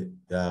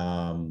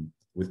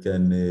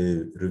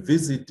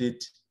revisit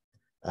it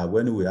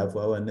when we have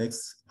our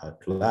next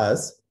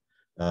class.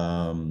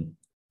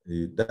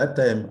 That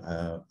time,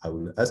 I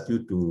will ask you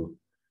to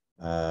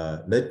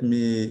let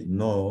me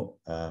know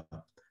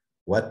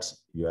what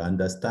you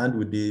understand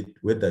with it,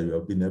 whether you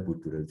have been able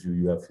to review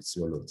your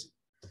physiology.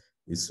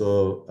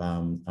 So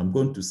I'm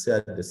going to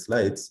share the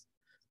slides,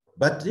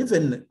 but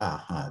even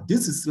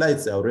these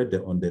slides are already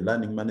on the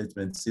learning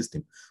management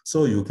system.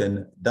 So you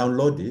can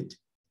download it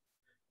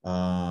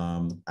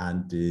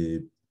and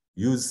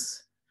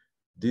use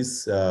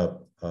this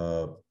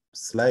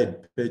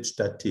slide page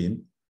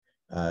 13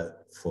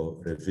 for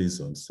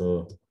revision.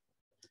 So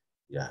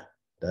yeah,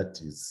 that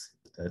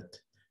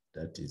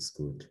is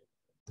good.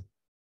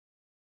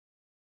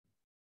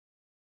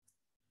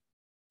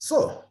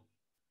 So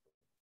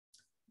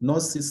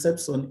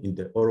nociception in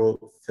the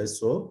oral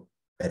facial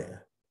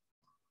area.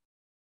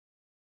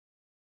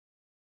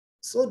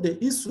 So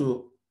the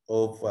issue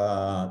of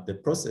the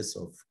process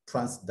of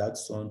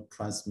transduction,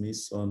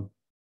 transmission,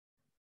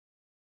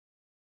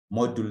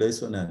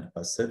 modulation, and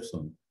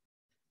perception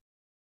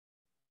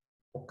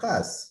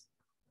occurs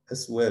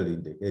as well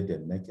in the head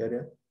and neck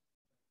area.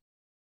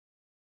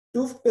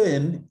 Tooth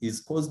pain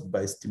is caused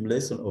by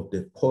stimulation of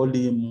the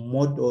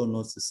polymodal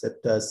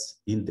nociceptors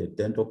in the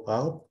dental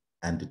pulp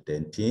and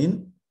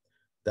dentine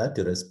that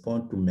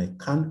respond to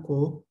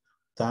mechanical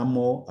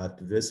thermal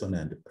activation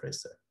and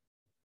pressure.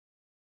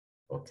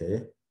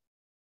 Okay.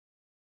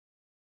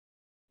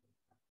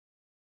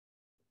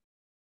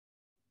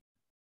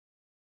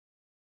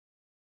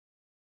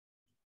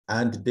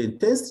 And the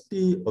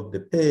intensity of the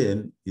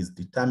pain is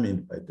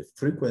determined by the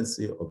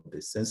frequency of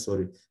the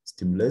sensory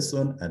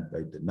stimulation and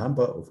by the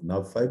number of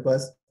nerve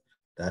fibers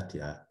that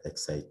are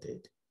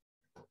excited.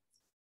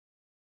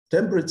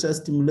 Temperature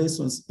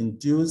stimulations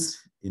induce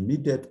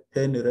immediate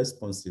pain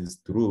responses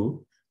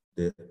through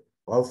the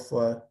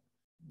alpha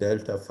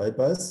delta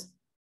fibers.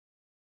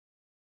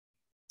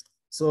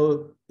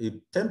 So if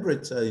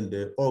temperature in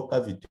the oral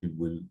cavity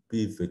will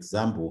be, for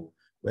example,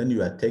 when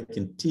you are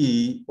taking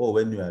tea or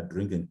when you are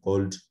drinking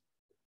cold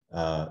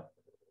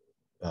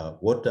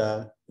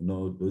water,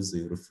 those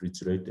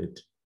refrigerated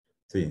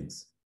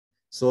things.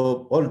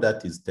 So all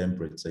that is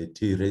temperature.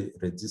 It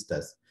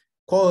registers.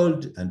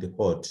 Cold and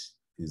hot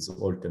is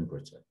all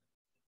temperature.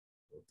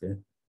 Okay.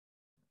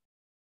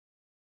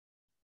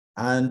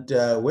 And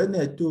when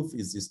a tooth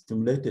is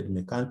stimulated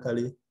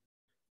mechanically,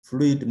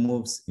 fluid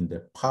moves in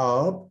the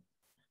pulp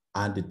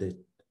and the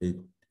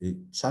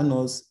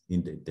channels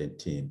in the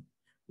dentin,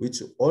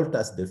 which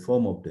alters the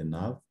form of the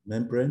nerve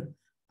membrane,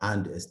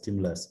 and a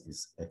stimulus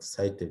is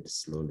excited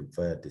slowly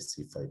via the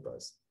C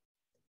fibers.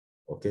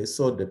 Okay,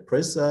 so the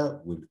pressure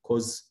will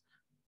cause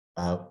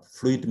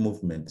fluid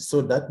movement.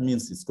 So that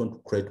means it's going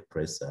to create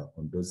pressure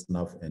on those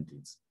nerve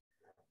endings.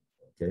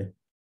 Okay.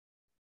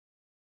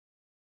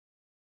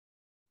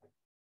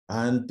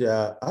 And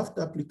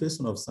after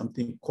application of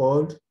something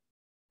called,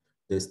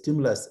 the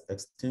stimulus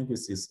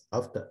extinguishes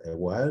after a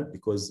while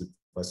because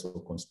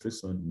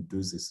vasoconstriction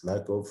induces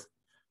lack of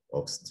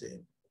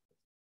oxygen.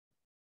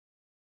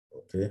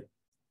 Okay.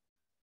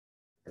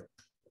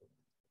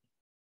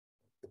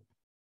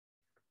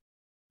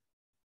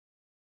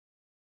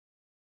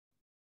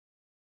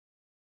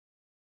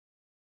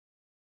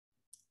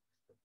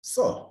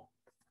 So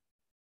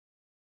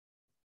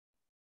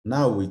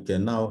now we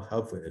can now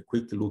have a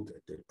quick look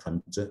at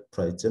the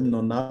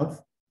trigeminal nerve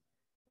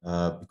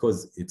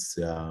because it's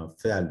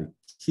fairly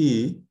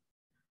key.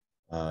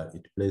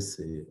 It plays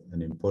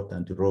an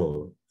important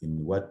role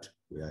in what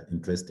we are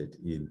interested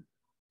in.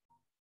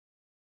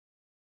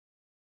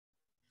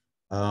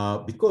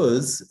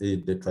 Because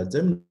the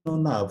trigeminal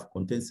nerve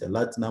contains a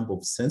large number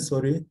of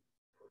sensory,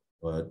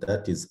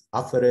 that is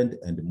afferent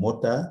and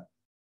motor,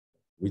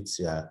 which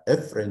are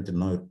efferent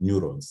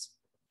neurons.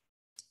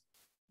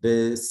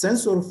 The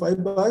sensory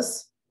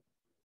fibers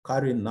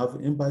carry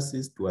nerve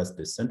impulses towards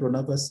the central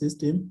nervous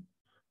system,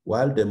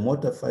 while the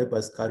motor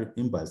fibers carry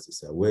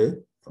impulses away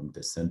from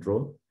the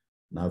central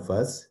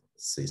nervous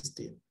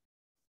system.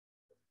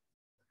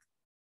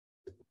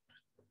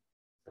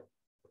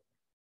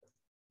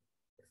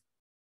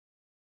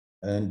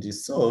 And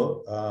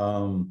so,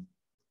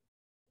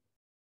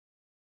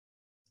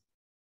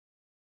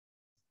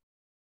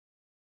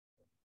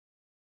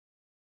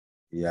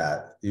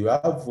 yeah, you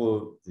have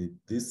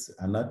this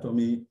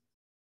anatomy,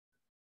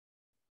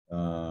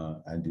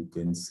 and you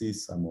can see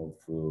some of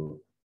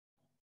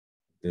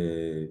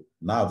the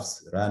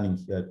nerves running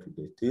here to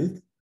the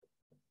teeth.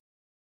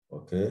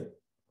 Okay.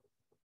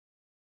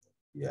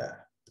 Yeah.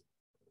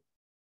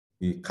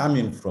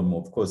 Coming from,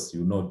 of course,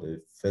 you know,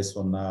 the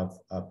facial nerve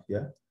up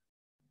here.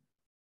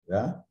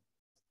 Yeah.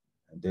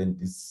 And then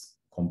this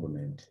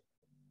component.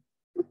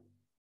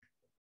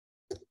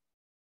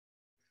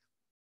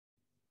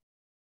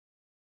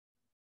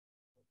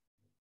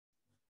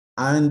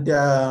 And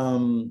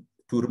to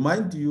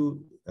remind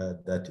you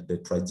that the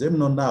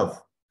trigeminal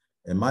nerve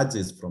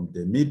emerges from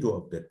the middle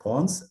of the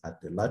pons at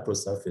the lateral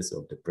surface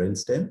of the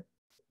brainstem,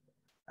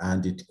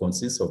 and it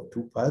consists of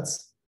two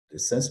parts, the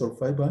sensory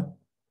fiber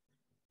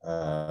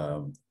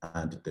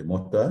and the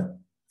motor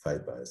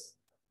fibers.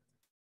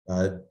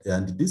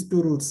 And these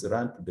two roots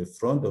run to the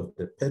front of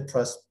the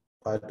petrous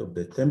part of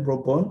the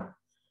temporal bone,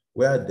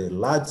 where the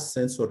large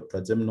sensory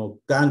trigeminal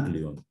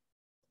ganglion,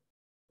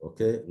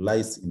 okay,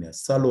 lies in a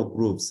shallow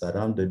groove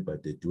surrounded by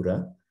the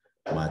dura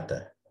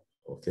mater,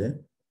 okay?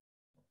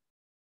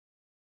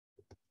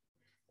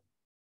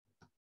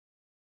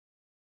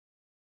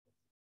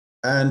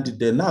 And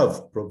the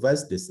nerve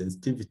provides the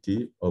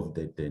sensitivity of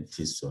the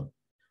dentition.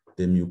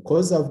 The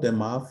mucosa of the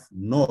mouth,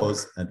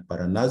 nose, and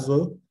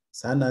paranasal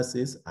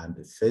sinuses, and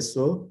the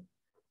facial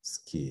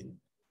skin,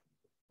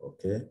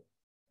 okay?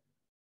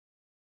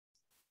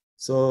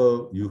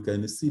 So you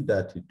can see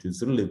that it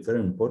is really very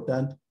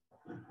important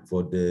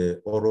for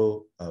the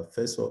oral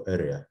facial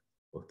area,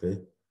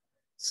 okay?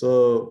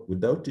 So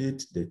without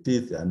it, the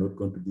teeth are not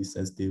going to be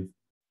sensitive,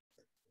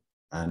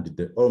 and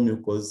the oral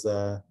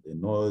mucosa, the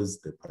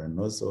nose, the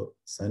paranasal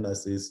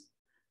sinuses,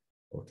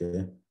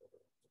 okay?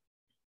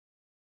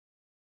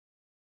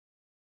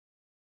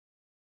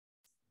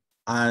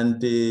 And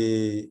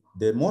the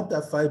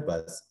motor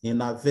fibers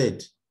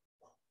innervate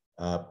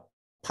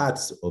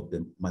parts of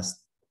the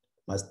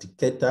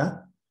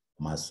masticator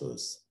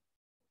muscles.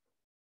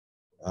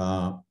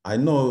 I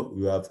know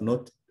you have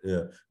not,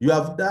 you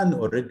have done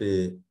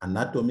already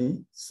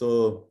anatomy.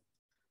 So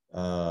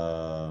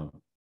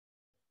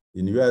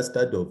in your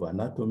study of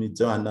anatomy,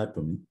 jaw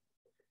anatomy,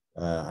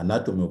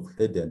 anatomy of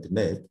head and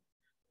neck,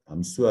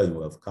 I'm sure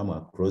you have come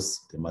across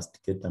the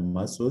masticator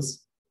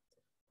muscles,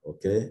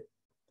 okay?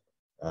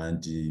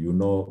 And you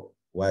know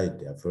why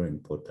they are very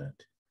important.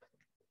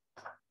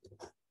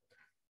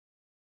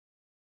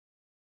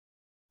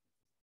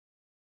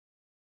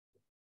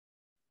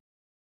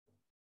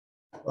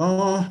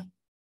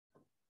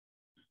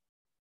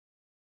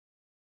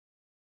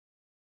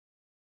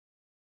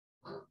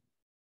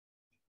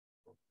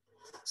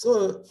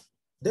 So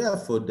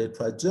therefore, the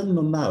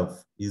trigeminal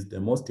nerve is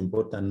the most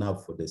important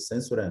nerve for the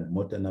sensory and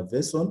motor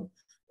innervation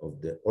of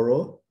the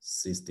oral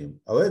system.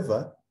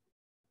 However,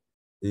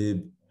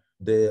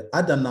 the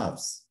other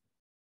nerves,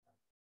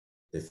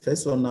 the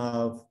facial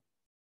nerve,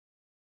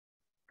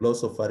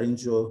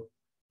 glossopharyngeal,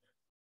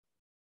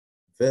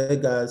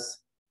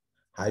 vagus,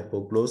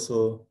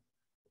 hypoglossal,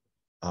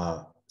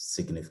 are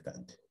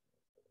significant,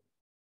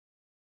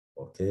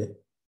 okay?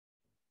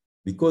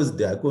 Because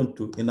they are going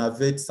to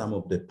innervate some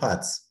of the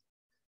parts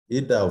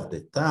either of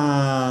the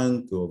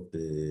tongue, of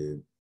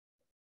the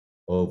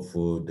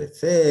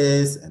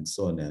face, and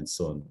so on and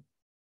so on,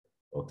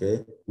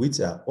 okay? Which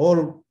are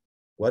all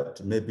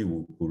what maybe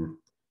we could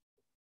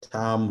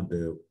term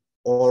the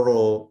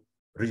oral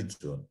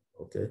region,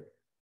 okay?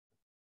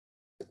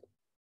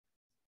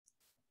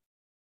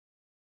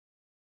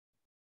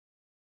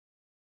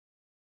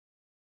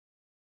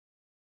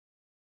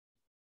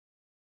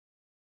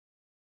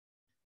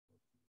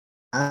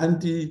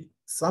 And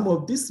some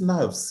of these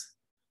nerves,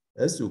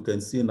 as you can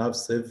see, nerve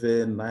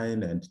 7,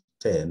 9, and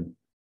 10,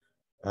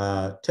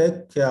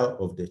 take care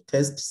of the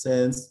taste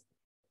sense,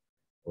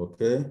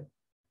 okay?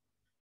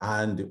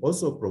 And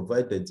also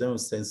provide the general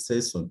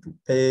sensation to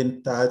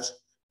pain, touch,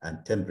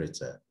 and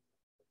temperature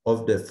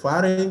of the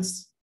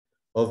pharynx,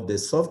 of the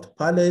soft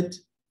palate,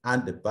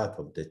 and the back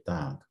of the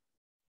tongue,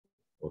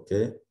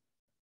 okay?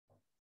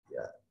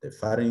 Yeah, the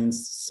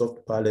pharynx,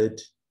 soft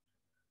palate,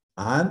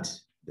 and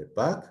the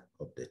back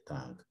of the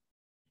tongue.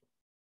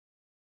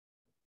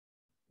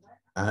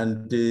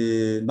 And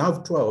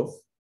nerve 12,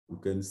 you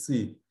can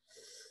see,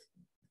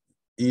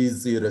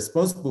 is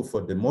responsible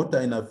for the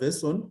motor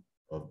innervation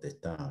of the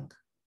tongue.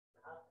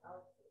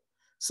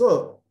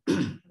 So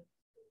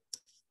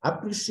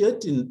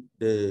appreciating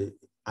the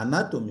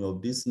anatomy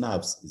of these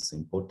nerves is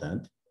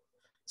important.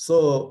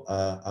 So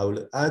I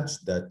will urge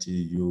that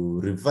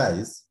you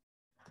revise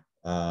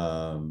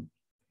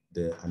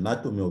the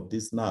anatomy of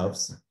these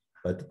nerves,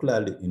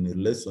 particularly in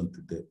relation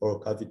to the oral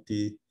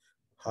cavity,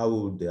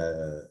 how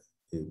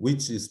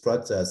which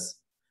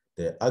structures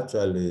they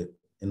actually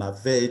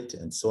innervate,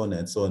 and so on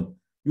and so on.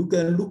 You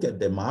can look at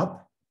the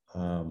map,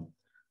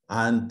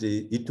 and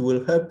it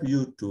will help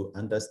you to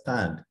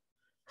understand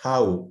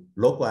how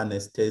local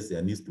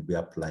anesthesia needs to be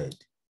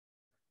applied.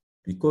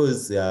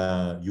 Because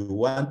you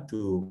want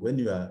to, when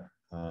you are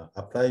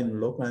applying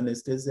local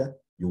anesthesia,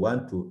 you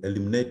want to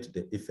eliminate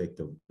the effect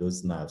of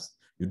those nerves.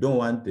 You don't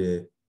want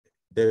them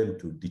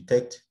to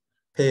detect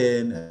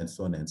pain and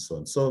so on and so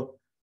on. So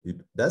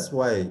that's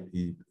why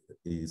it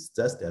is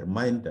just a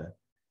reminder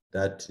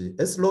that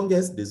as long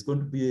as there's going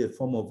to be a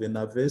form of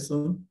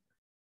innervation,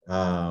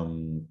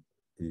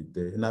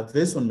 the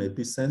innervation may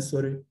be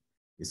sensory,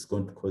 it's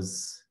going to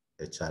cause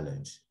a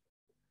challenge.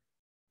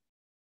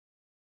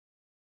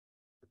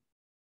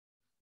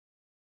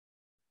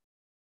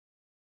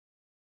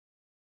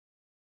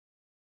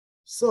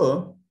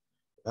 So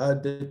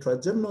the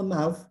trigeminal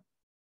nerve,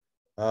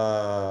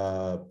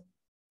 a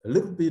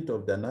little bit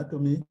of the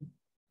anatomy.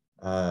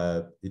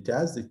 It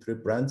has the 3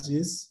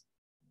 branches,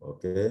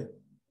 okay?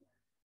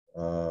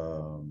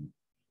 The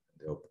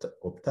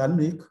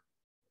ophthalmic,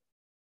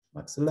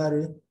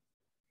 maxillary,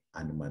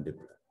 and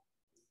mandibular,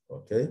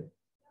 okay?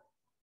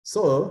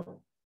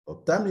 So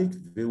ophthalmic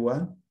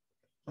V1,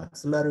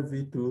 maxillary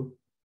V2,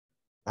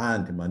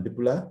 and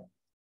mandibular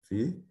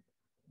V3.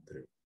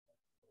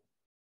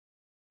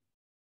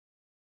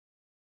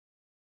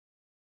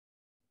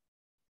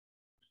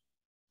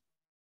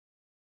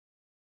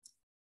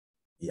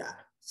 Yeah,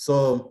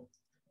 so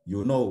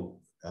you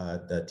know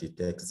that it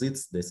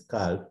exits the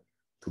skull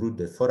through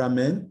the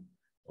foramen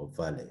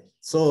ovale.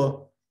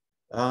 So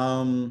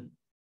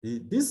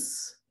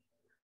this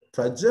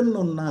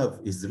trigeminal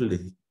nerve is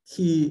really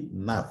key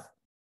nerve.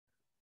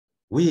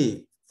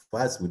 We,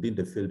 first within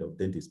the field of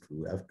dentistry,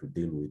 we have to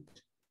deal with,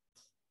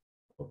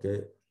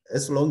 okay?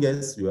 As long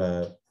as you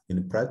are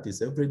in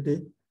practice every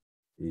day,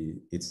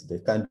 it's the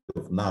kind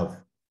of nerve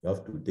you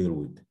have to deal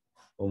with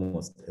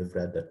almost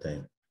every other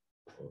time,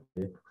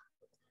 okay?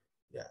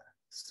 Yeah,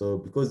 so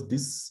because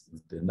this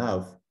is the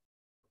nerve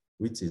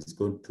which is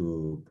going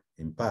to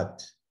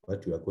impact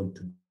what you are going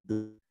to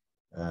do,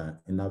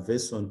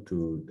 innervation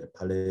to the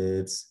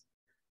palates,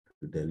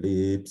 to the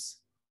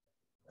lips,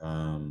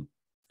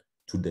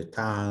 to the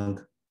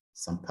tongue,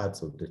 some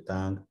parts of the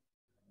tongue,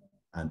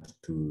 and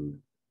to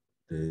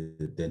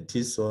the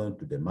dentition,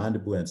 to the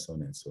mandible, and so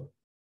on and so on.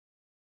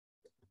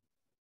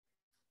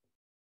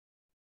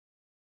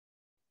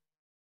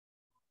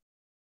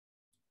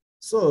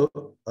 So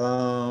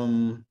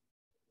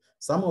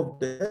some of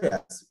the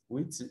areas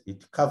which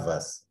it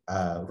covers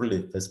are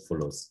really as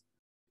follows.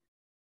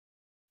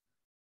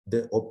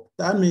 The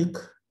ophthalmic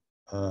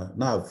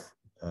nerve,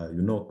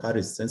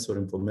 carries sensory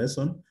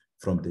information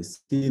from the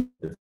skin,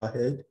 the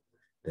forehead,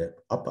 the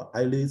upper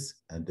eyelids,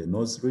 and the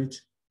nose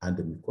ridge, and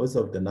the mucosa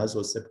of the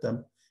nasal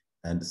septum,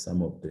 and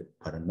some of the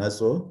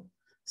paranasal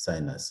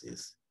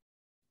sinuses.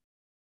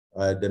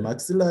 The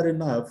maxillary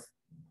nerve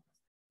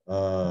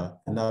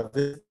innervates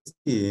the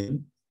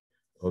skin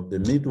of the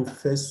middle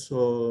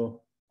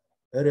facial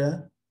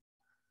area,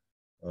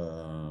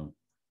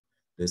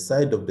 the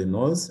side of the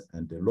nose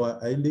and the lower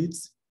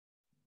eyelids,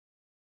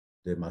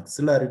 the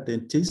maxillary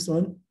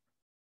dentition,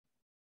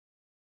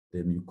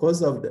 the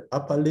mucosa of the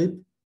upper lip,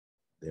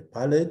 the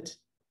palate,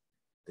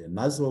 the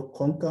nasal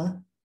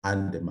concha,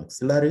 and the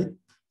maxillary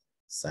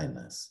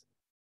sinus.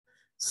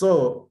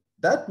 So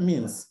that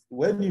means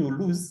when you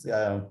lose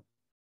the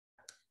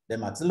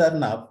maxillary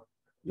nerve,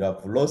 you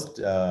have lost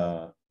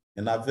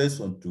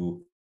innervation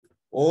to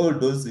all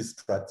those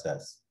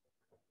structures,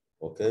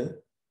 okay?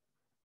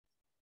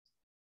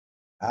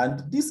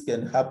 And this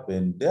can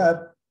happen. There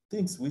are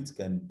things which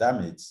can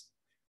damage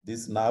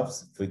these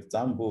nerves. For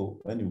example,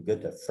 when you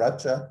get a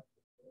fracture,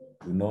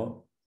 you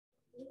know,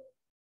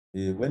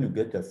 when you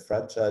get a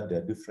fracture,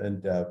 there are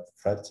different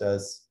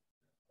fractures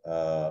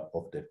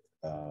of the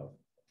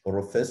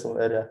orofacial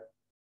area.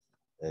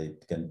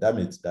 It can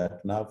damage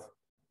that nerve.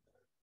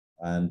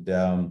 And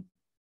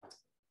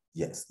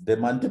yes, the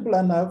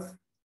mandibular nerve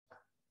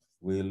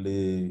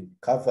will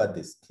cover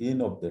the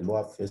skin of the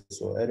lower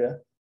facial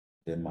area,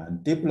 the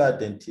mandibular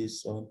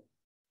dentition,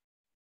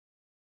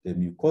 the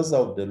mucosa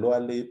of the lower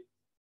lip,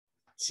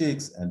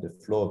 cheeks, and the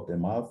floor of the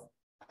mouth,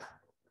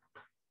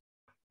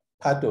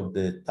 part of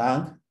the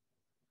tongue,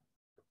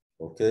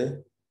 okay?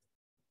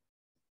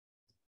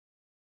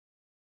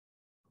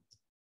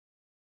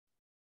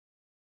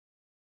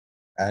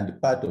 And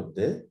part of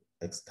the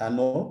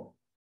external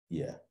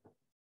ear.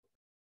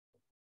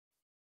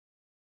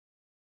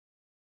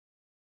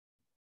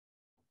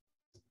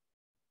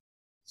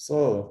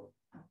 So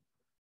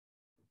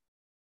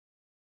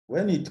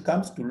when it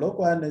comes to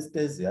local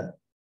anesthesia,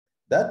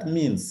 that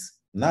means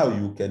now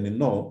you can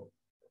know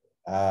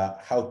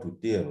how to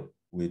deal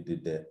with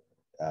the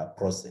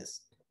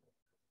process,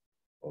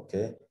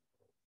 okay?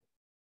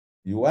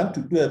 You want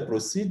to do a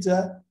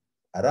procedure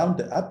around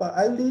the upper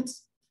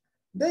eyelids,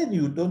 then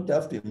you don't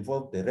have to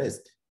involve the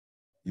rest.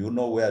 You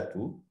know where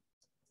to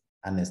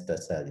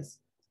anesthetize.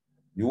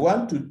 You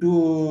want to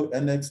do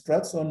an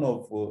extraction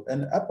of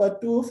an upper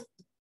tooth,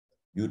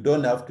 you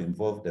don't have to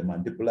involve the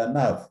mandibular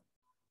nerve.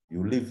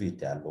 You leave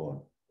it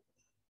alone.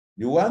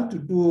 You want to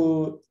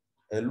do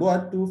a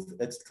lower tooth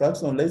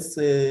extraction, let's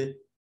say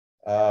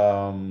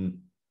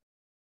 4-6,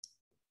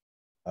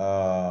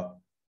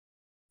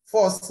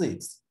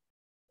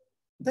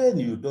 then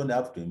you don't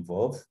have to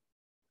involve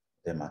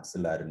the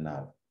maxillary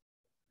nerve.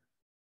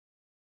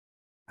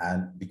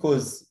 And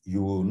because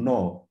you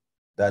know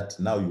that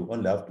now you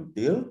only have to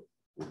deal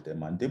with the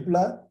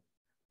mandibular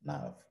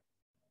nerve,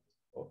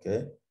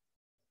 okay?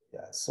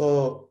 Yeah,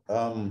 so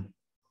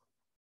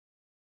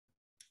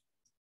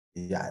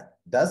yeah,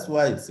 that's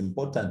why it's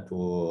important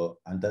to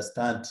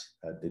understand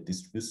the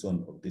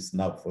distribution of this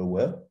nerve very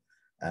well.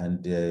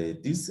 And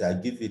this, I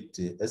give it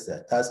as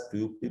a task to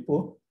you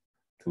people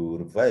to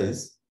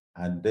revise,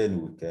 and then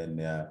we can,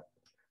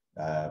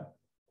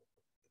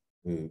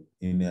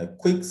 in a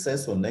quick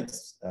session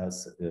next,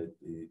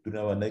 during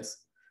our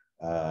next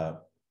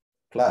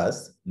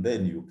class,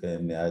 then you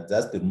can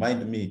just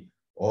remind me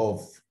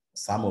of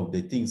some of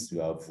the things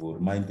you have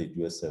reminded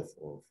yourself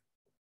of.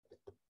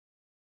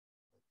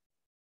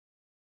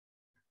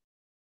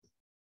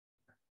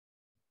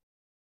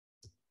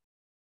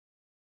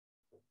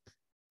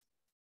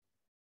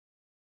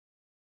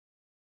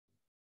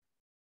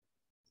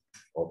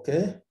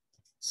 Okay,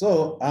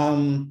 so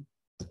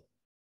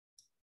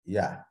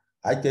yeah,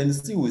 I can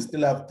see we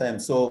still have time,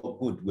 so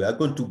good. We are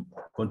going to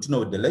continue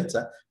with the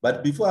lecture,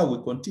 but before I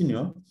will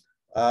continue,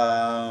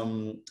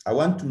 I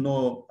want to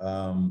know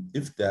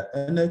if there are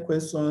any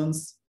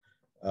questions.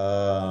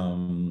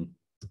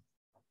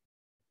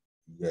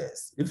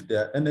 Yes, if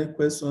there are any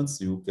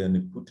questions, you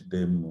can put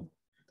them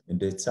in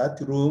the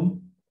chat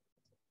room,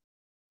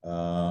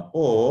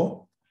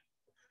 or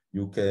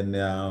you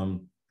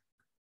can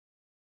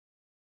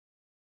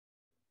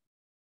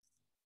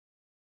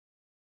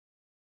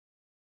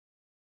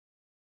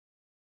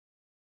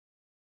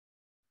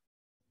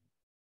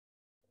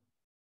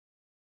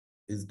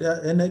is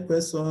there any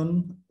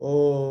question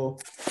or?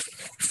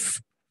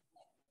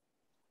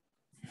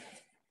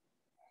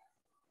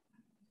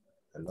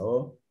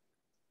 Hello?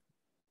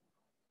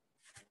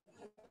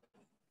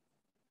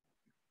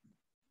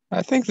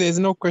 I think there's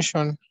no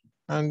question.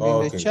 And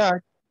in the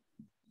chat.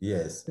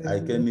 Yes, I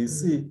can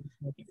see.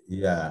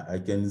 Yeah, I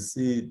can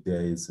see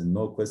there is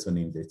no question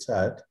in the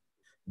chat.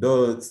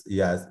 Though,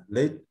 yes,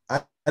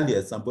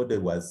 earlier somebody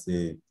was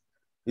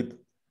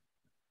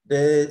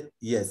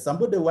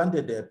somebody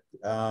wanted that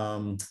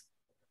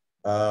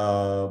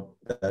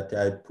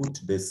I put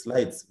the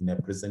slides in a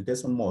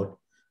presentation mode.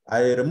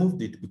 I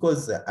removed it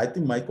because I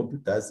think my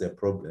computer has a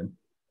problem.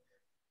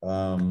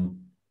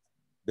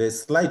 The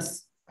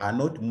slides are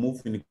not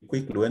moving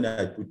quickly when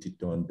I put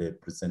it on the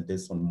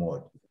presentation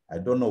mode. I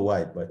don't know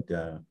why, but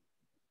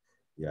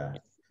yeah.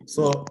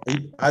 So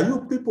are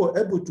you people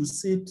able to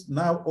see it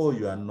now or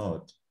you are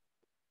not?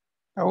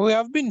 We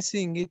have been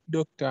seeing it,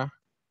 doctor.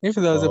 If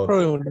there's a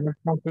problem, we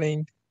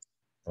complain.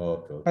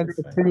 Okay, but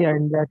it's clear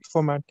in that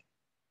format.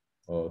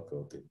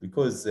 Okay.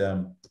 Because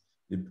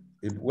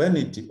when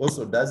it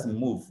also doesn't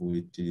move,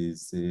 it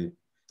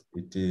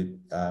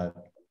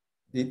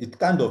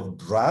kind of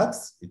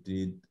drags.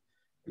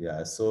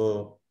 Yeah.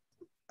 So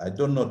I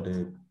don't know.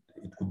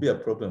 It could be a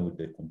problem with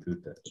the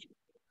computer.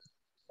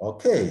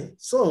 Okay.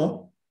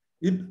 So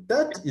if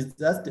that is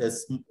just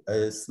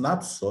a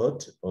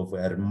snapshot of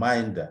a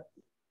reminder,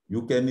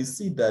 you can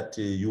see that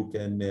you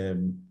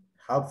can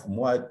have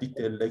more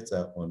detailed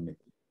lecture on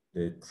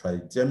the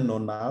trigeminal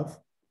nerve,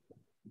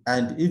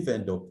 and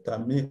even the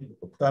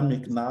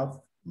ophthalmic nerve,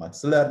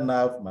 maxillary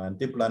nerve,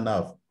 mandibular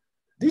nerve,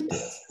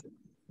 details.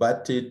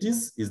 But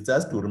this is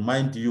just to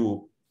remind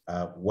you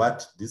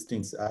what these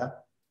things are,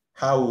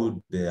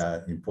 how they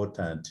are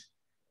important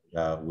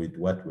with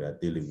what we are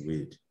dealing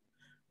with.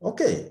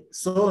 Okay,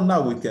 so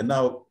now we can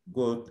now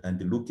go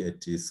and look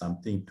at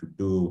something to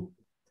do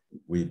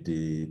with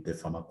the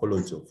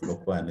pharmacology of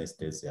local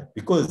anesthesia,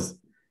 because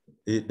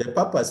the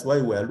purpose why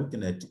we are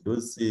looking at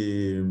those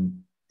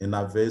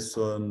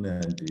innovation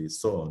and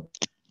so on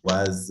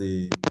was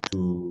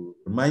to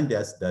remind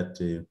us that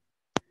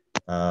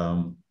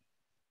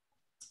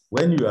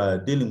when you are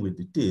dealing with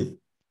the teeth,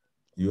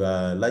 you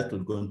are likely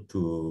going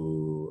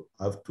to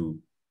have to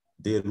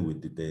deal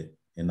with the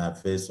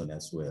innervation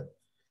as well,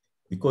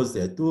 because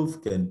the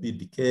tooth can be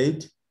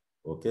decayed,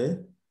 okay?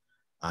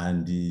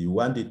 And you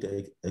want it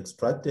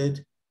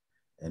extracted,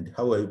 and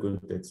how are you going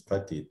to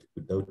extract it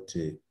without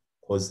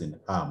causing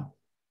harm?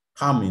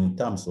 Harm in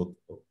terms of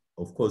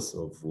course,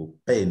 of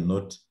pain,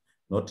 not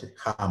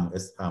harm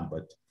as harm,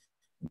 but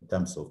in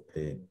terms of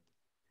pain.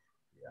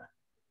 Yeah.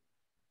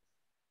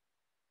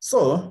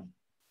 So,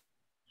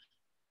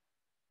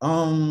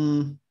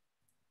 I'm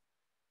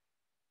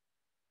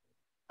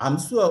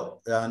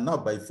sure now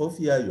by 4th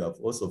year, you have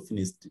also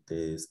finished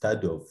the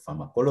study of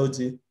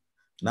pharmacology.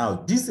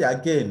 Now, this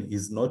again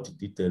is not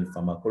detailed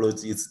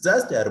pharmacology. It's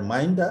just a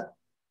reminder.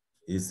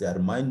 It's a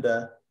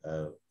reminder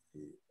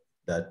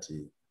that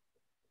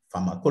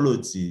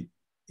pharmacology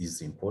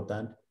is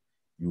important.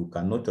 You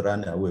cannot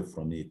run away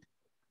from it.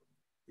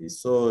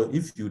 So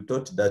if you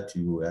thought that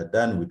you are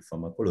done with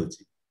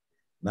pharmacology,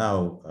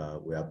 now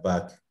we are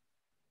back.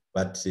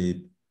 But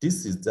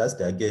this is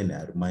just, again,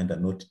 a reminder,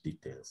 not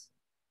details.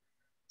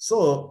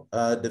 So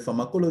the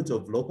pharmacology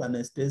of local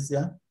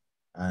anesthesia,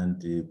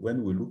 and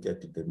when we look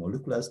at the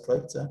molecular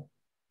structure,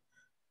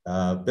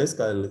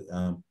 basically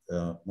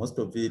most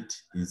of it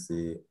is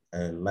a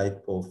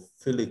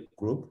lipophilic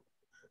group,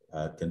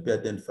 can be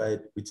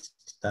identified, which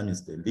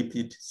determines the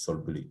lipid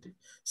solubility.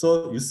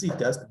 So you see it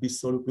has to be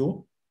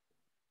soluble.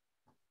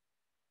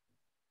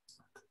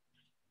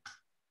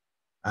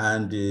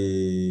 And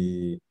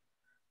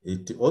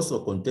it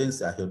also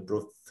contains a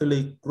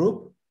hydrophilic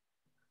group,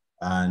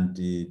 and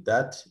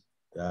that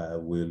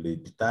will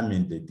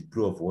determine the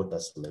degree of water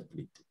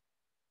solubility,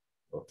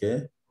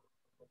 okay?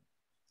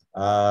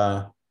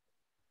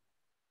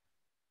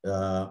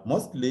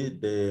 Mostly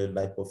the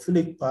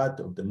lipophilic part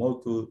of the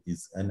molecule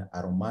is an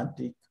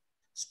aromatic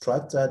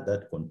structure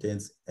that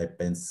contains a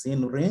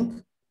benzene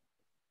ring,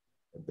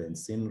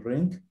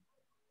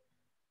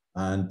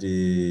 and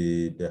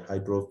the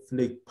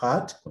hydrophilic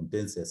part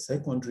contains a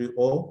secondary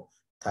or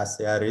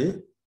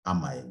tertiary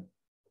amine.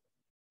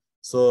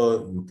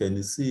 So you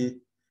can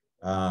see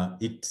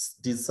its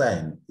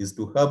design is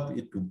to help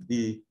it to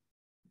be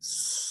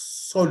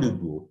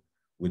soluble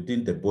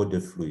within the body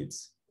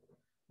fluids.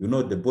 You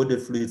know, the body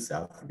fluids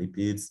have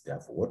lipids, they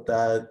have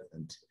water,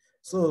 and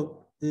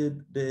so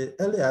the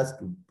LA has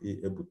to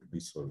be able to be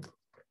soluble.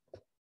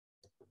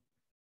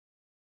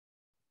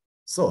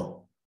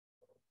 So,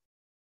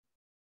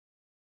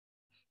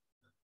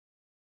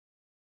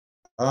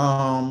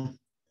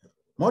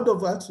 mode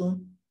of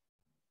action.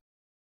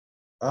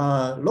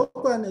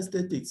 Local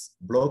anesthetics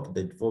block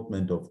the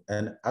development of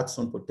an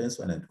axon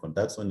potential and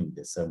conduction in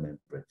the cell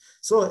membrane.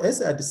 So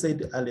as I had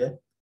said earlier,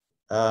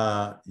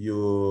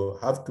 you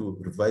have to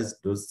revise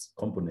those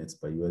components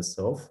by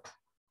yourself,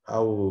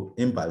 how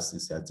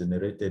impulses are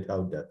generated,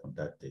 how they are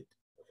conducted.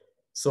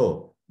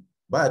 So,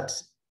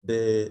 but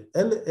the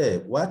LA,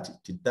 what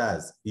it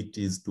does, it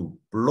is to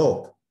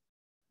block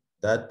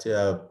that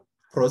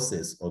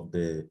process of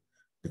the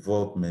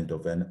development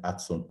of an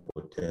axon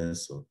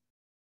potential,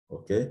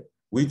 okay,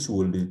 which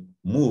will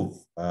move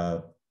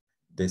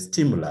the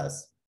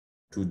stimulus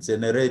to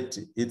generate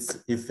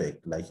its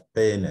effect, like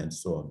pain and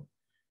so on.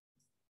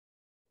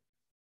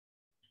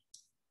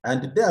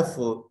 And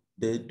therefore,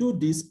 they do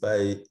this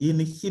by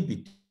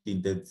inhibiting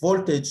the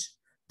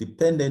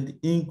voltage-dependent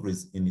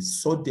increase in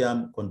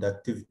sodium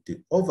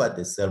conductivity over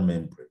the cell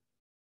membrane,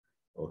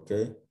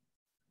 okay?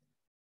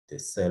 The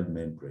cell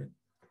membrane.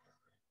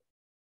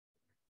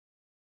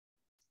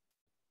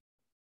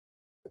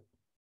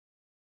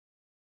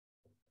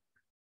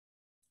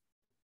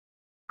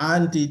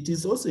 And it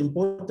is also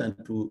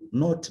important to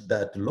note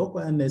that local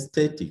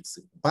anesthetics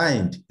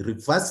bind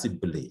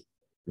reversibly,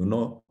 you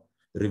know,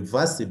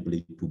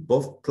 reversibly to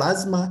both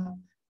plasma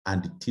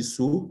and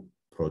tissue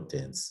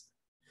proteins.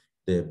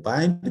 They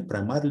bind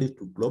primarily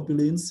to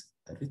globulins,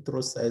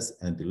 erythrocytes,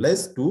 and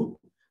less to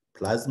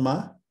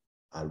plasma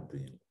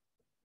albumin.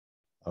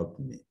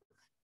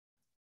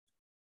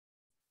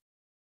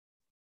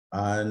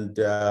 And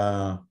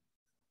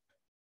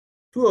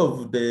two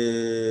of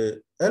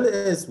the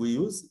LAs we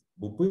use,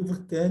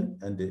 bupivacaine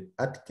and the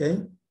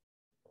atcaine,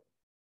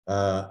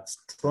 are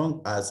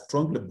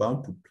strongly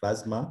bound to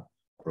plasma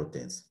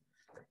proteins.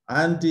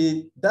 And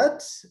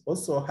that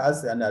also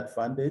has an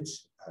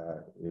advantage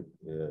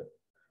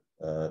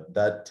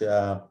that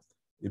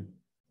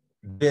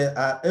they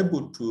are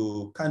able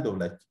to kind of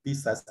like be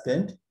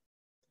sustained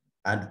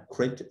and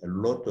create a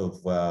lot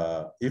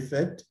of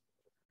effect,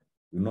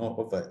 you know,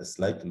 over a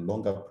slightly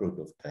longer period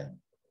of time.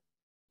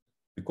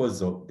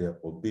 because of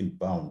being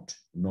bound,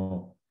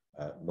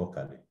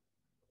 locally.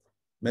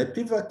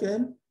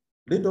 Mepivacaine,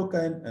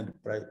 lidocaine, and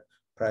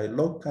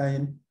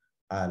prilocaine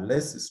are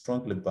less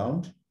strongly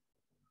bound.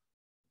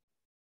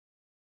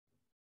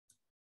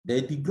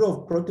 The degree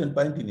of protein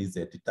binding is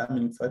a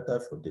determining factor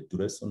for the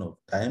duration of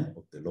time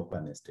of the local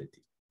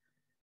anesthetic.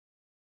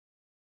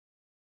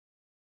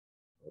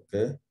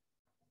 Okay.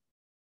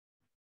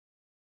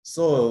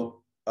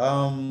 So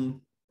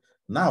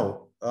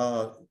now,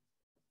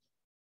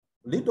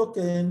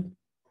 lidocaine,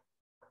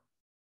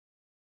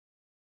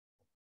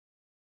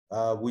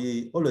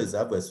 we always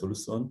have a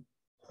solution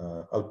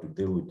how to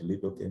deal with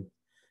lidocaine.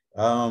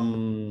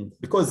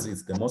 Because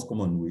it's the most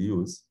common we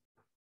use.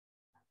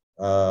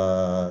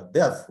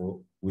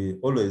 Therefore, we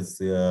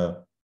always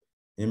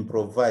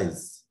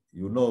improvise.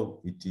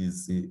 It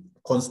is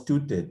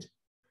constituted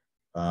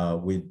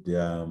with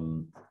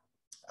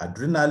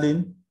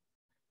adrenaline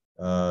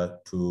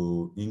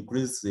to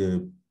increase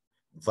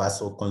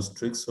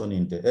vasoconstriction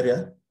in the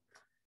area.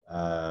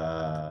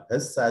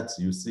 As such,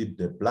 you see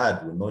the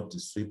blood will not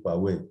sweep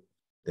away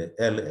the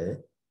LA,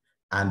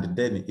 and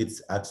then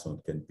its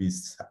action can be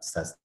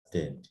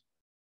sustained.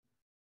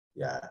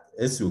 Yeah,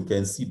 as you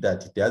can see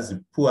that it has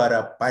a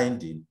poorer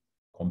binding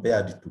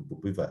compared to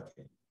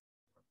bupivacaine.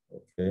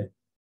 Okay.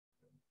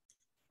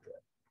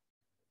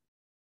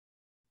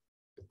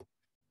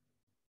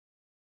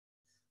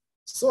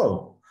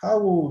 So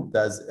how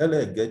does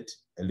LA get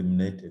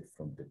eliminated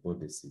from the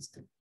body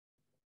system?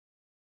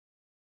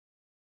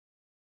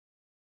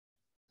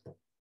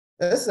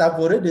 As I've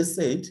already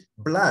said,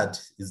 blood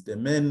is the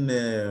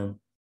main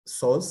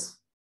source.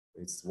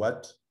 It's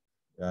what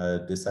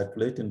the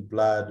circulating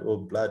blood or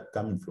blood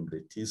coming from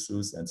the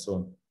tissues and so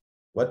on.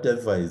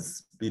 Whatever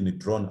is being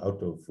drawn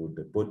out of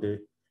the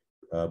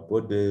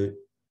body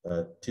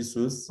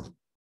tissues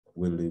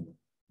will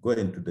go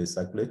into the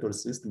circulatory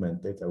system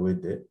and take away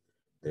the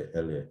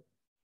LA.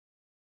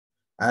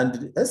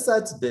 And as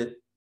such, the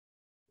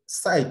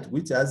site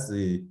which has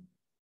a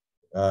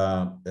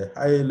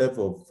high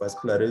level of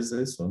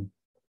vascularization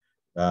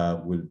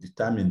will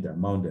determine the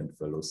amount and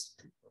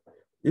velocity.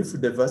 If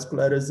the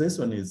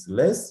vascularization is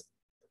less,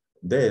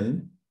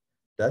 then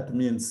that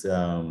means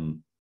there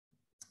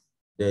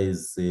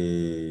is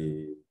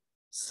a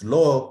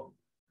slow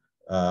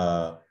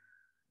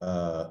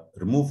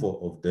removal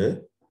of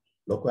the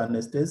local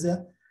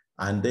anesthesia,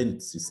 and then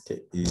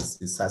it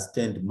is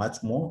sustained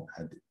much more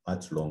and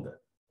much longer.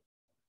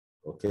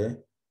 Okay.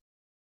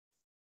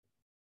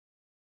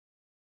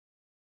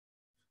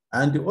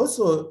 And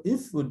also,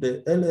 if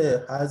the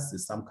LA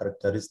has some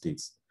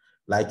characteristics,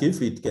 like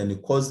if it can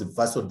cause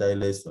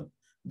vasodilation,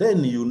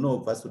 then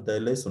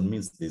vasodilation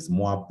means there's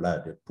more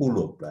blood, a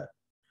pool of blood.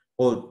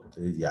 Oh,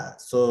 yeah.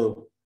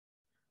 So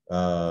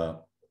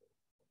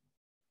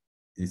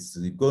it's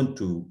going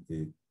to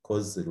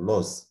cause a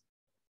loss,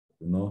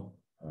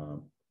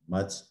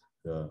 much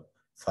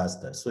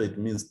faster. So it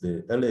means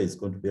the LA is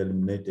going to be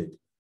eliminated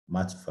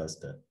much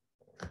faster,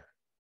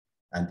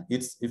 and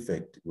its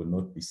effect will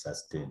not be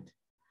sustained.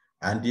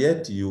 And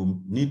yet you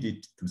need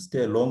it to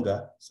stay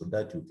longer so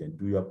that you can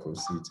do your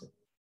procedure.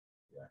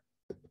 Yeah.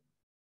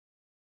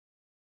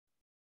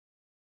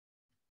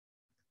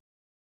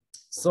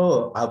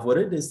 So I've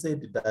already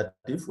said that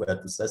if we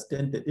are to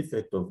sustain the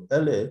effect of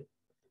LA,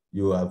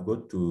 you have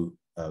got to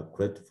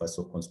create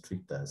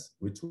vasoconstrictors,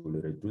 which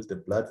will reduce the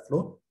blood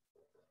flow.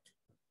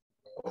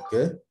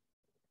 Okay.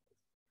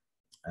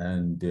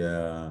 And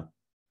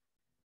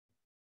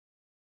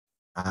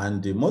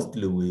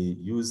mostly we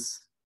use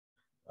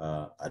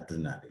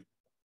adrenaline.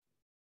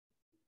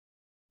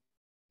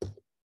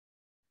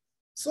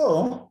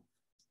 So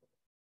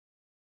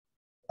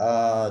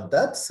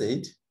that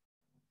said,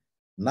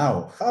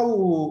 now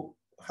how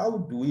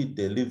do we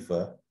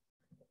deliver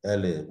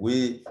LA?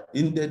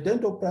 In the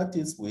dental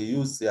practice, we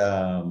use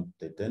the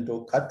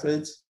dental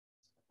cartridge,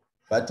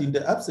 but in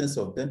the absence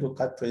of dental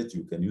cartridge,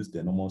 you can use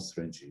the normal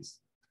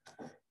syringes.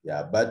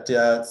 Yeah, but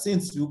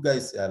since you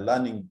guys are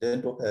learning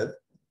dental health,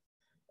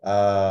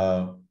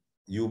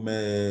 you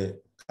may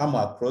come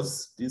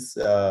across this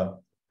kind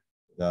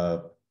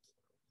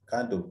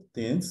of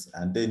things,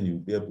 and then you'll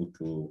be able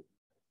to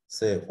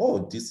say,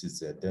 oh, this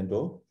is a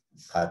dental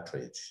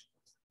cartridge.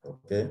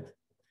 Okay.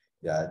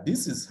 Yeah,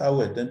 this is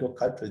how a dental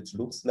cartridge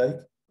looks like.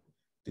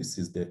 This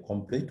is the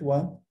complete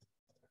one.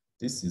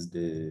 This is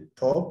the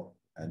top,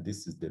 and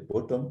this is the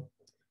bottom.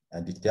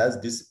 And it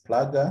has this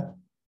plugger.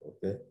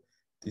 Okay.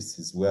 This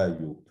is where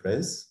you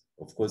press.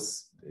 Of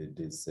course,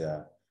 there's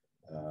a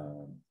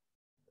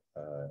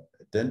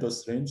dental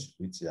syringe,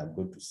 which I'm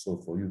going to show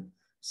for you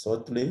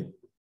shortly.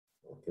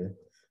 Okay.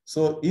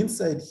 So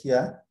inside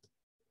here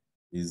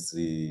is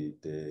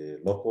the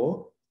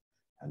local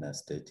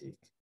anesthetic.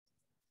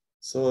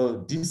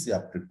 So these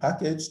are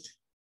prepackaged.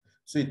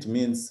 So it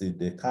means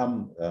they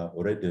come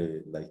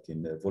already like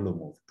in a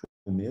volume of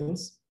 2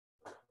 mils,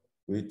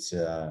 which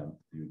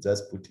you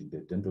just put in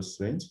the dental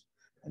syringe,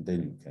 and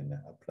then you can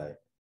apply.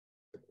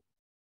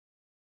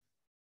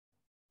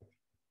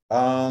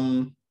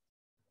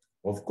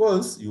 Of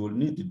course, you will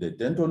need the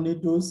dental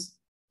needles.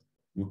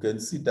 you can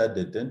see that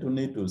the dental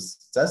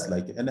needles, just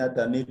like any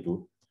other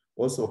needle,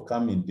 also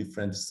come in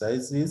different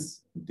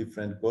sizes,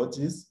 different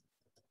gauges,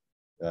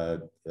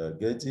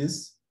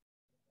 gauges,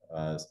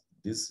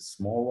 these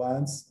small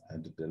ones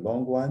and the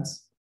long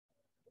ones.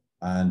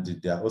 And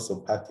they are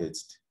also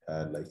packaged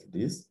like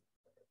this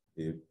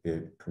to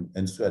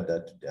ensure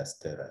that they are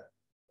sterile.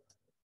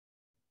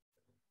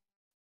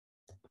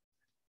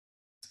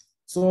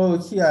 So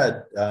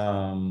here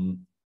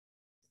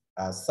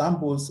are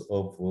samples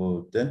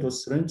of dental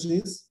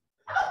syringes.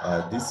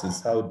 This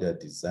is how they're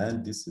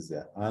designed. This is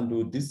their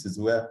handle. This is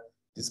where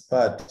this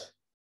part,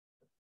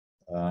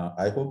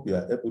 I hope you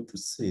are able to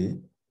see,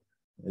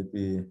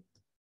 maybe,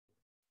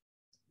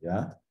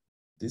 yeah.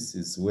 This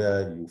is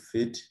where you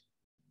fit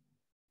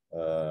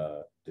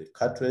the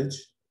cartridge.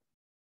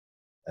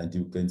 And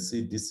you can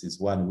see this is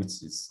one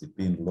which is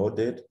being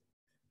loaded.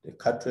 The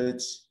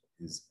cartridge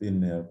is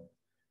being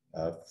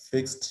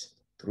fixed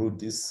through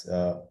this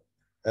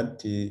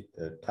empty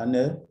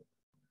tunnel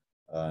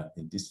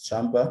in this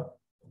chamber.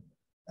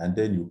 And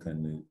then you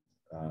can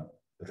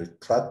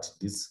retract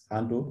this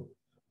handle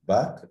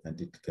back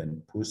and it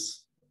can push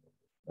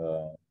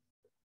the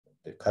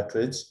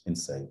cartridge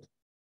inside.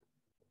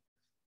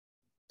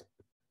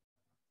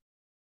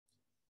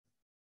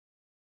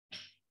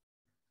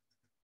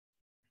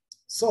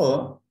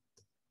 So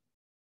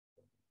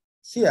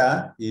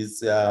here is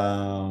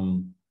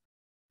the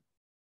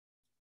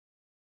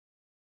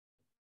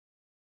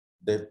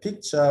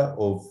picture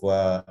of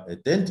a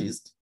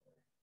dentist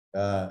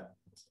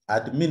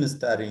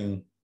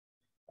administering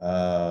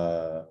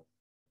a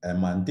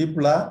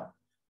mandibular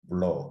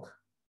block.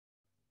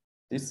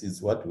 This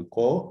is what we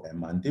call a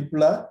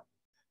mandibular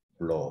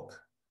block,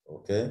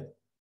 okay?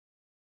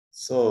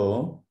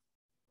 So,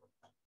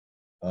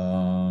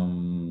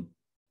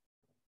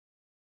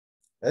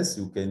 as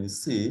you can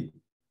see,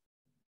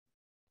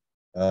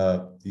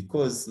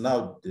 because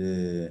now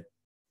the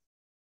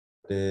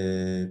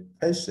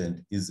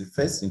patient is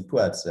facing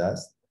towards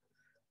us,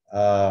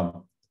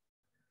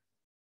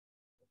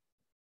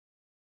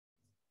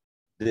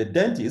 the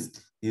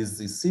dentist is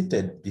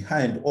seated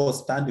behind or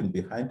standing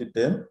behind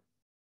them,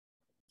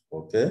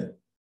 okay?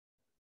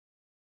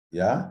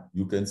 Yeah,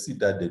 you can see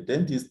that the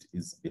dentist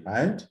is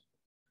behind,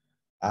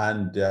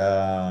 and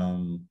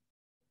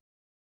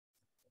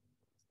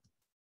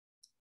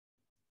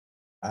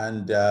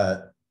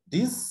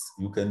this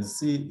you can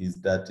see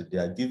is that they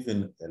are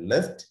given a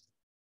left,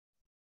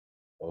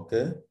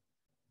 okay?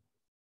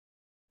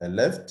 A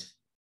left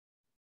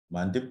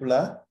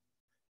mandibular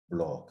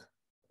block.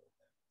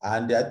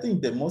 And I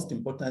think the most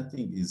important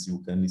thing is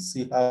you can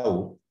see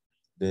how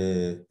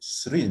the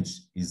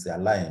syringe is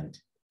aligned.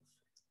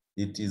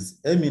 It is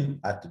aiming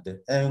at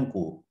the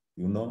ankle,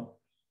 you know,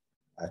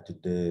 at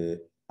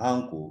the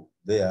ankle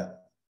there,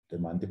 the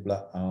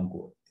mandibular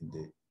angle, in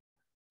the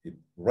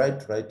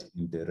right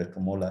in the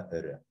retromolar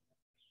area,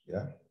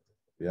 yeah,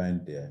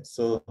 behind there.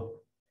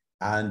 So,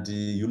 and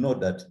you know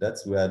that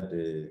that's where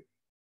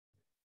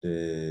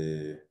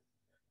the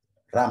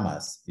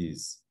ramus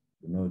is,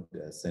 you know,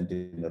 the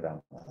ascending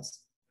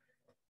ramus,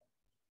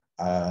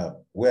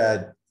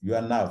 where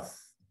your nerve,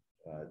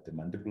 the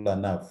mandibular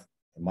nerve,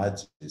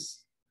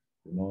 emerges,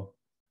 you know,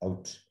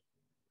 out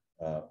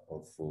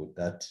of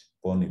that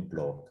bony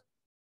block.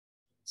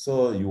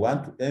 So you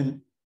want to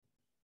aim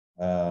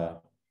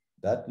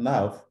that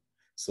nerve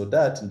so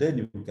that then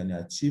you can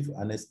achieve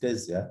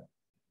anesthesia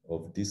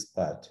of this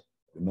part,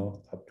 you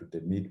know, up to the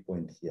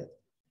midpoint here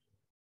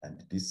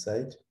and this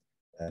side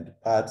and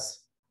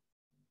parts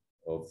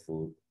of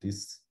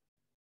this,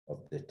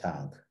 of the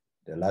tongue,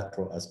 the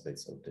lateral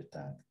aspects of the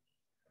tongue.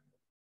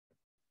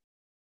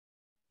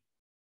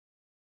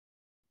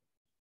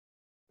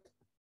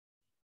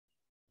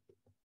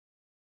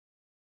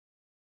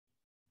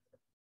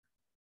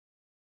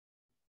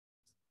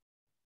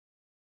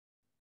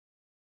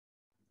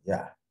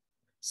 Yeah,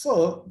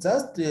 so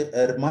just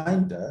a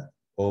reminder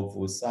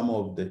of some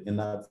of the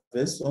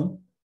innervation,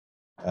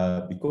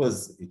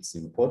 because it's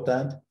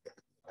important.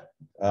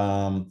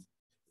 Like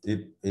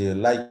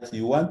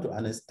you want to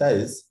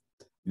anesthetize,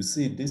 you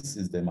see this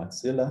is the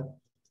maxilla,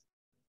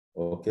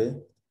 okay?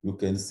 You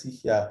can see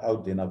here how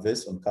the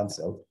innervation comes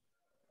out.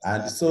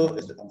 And so,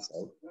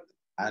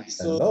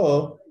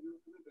 hello,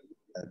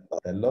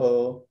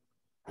 hello,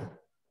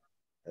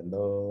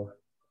 hello.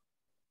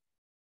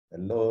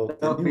 Hello,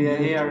 can you we are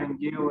hearing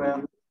you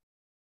well.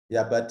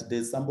 Yeah, but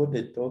there's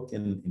somebody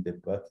talking in the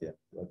back here.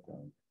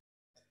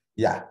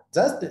 Yeah,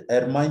 just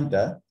a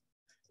reminder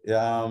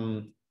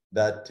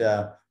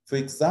that, for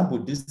example,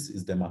 this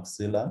is the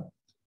maxilla,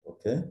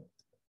 okay?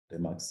 The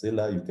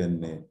maxilla, you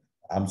can,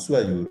 I'm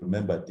sure you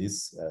remember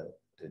this,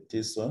 the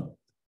T-zone,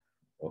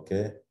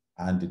 okay?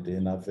 And the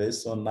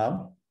innervation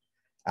now.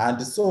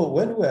 And so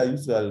when we are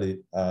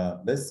usually,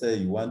 let's say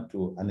you want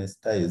to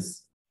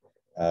anesthetize,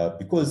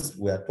 because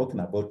we are talking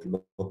about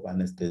local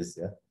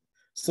anesthesia,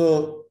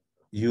 so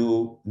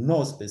you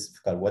know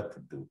specifically what to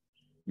do.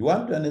 You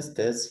want to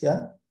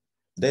anesthesia,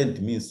 then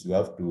it means you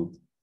have to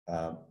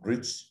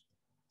reach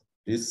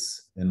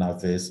this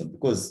innervation,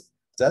 because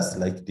just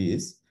like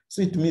this,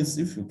 So it means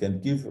if you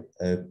can give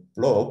a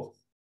block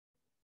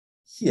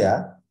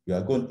here, you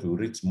are going to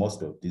reach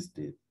most of this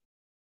data.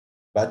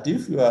 But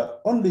if you are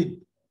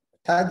only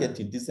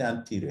targeting these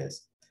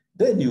anteriors,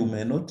 then you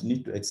may not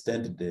need to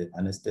extend the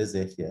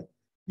anesthesia here.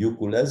 You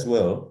could as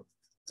well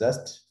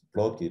just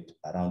block it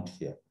around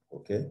here,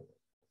 okay?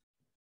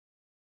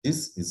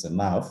 This is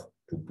enough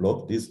to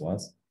block these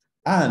ones.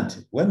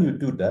 And when you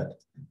do that,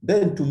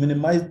 then to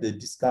minimize the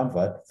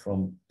discomfort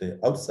from the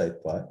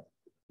outside part,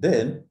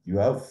 then you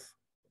have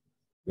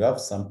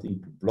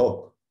something to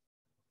block,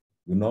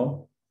 you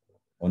know,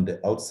 on the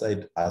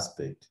outside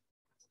aspect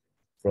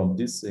from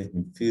this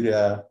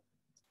inferior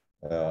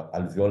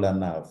alveolar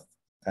nerve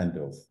kind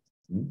of.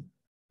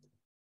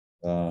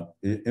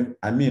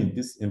 I mean,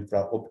 this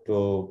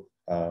infraopto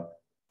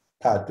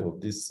part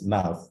of this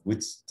nerve,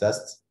 which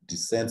just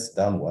descends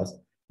downwards,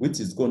 which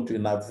is going to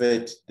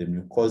innervate the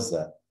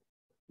mucosa,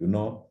 you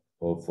know,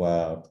 of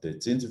the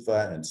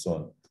gingiva and so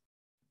on.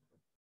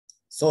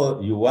 So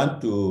you want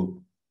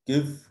to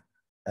give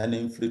an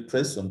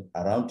infiltration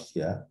around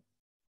here,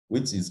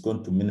 which is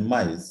going to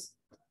minimize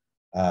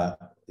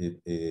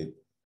the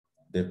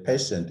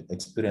patient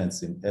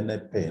experiencing any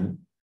pain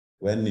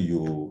when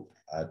you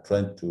are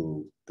trying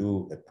to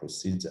do a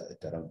procedure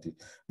around it.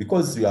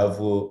 Because you have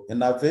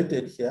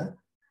innervated here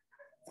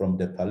from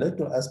the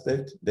palatal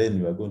aspect, then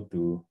you are going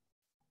to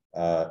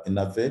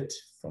innervate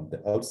from the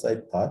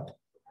outside part,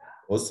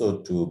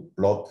 also to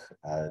block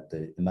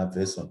the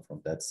innervation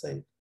from that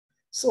side.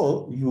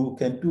 So you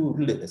can do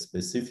really a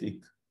specific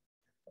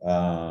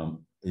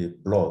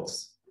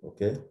blocks,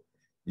 okay?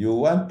 You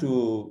want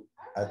to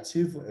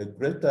achieve a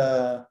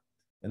greater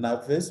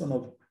innervation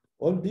of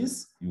all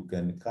this, you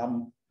can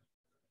come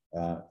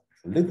a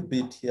little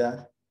bit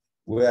here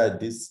where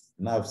these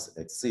nerves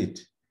exit,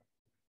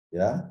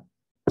 yeah?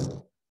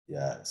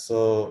 Yeah,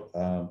 so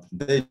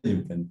then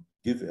you can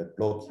give a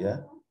block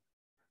here,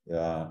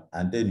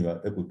 and then you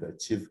are able to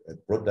achieve a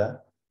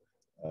broader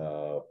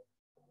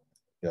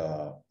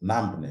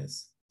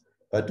numbness,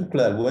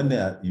 particularly when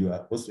you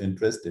are also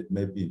interested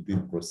maybe in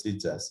doing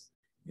procedures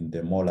in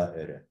the molar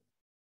area.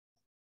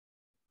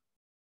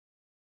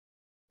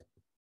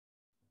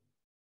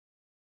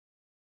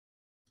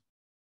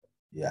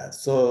 Yeah,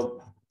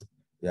 so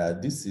yeah,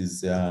 this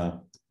is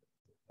a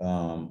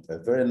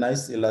very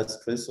nice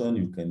illustration.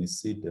 You can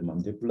see the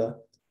mandibular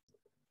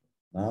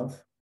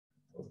nerve,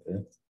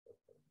 okay,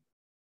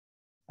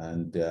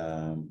 and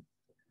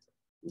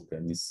you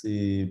can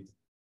see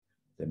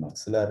the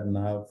maxillary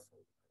nerve,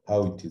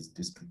 how it is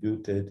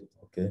distributed,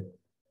 okay.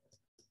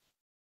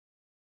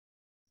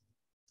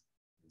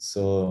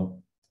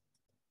 So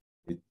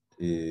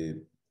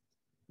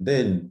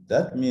then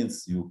that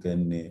means you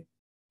can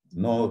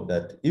know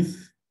that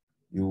if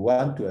you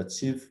want to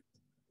achieve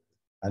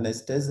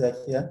anesthesia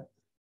here,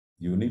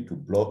 you need to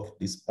block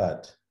this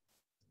part,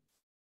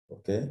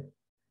 okay?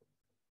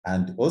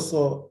 And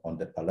also on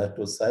the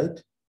palatal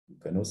side, you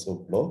can also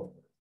block,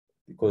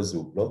 because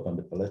you block on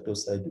the palatal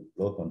side, you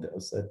block on the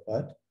outside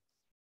part,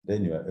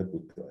 then you are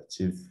able to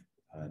achieve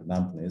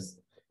numbness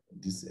in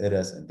these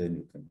areas, and then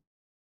you can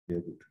be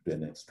able to do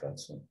an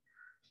extraction.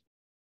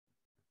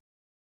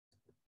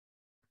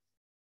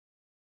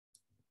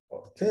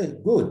 Okay,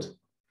 good.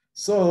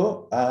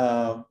 So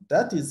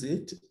that is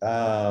it.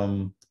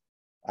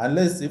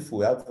 Unless if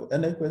we have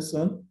any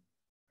question,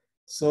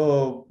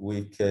 so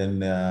we can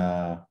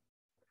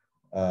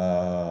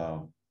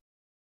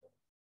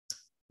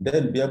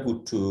then be able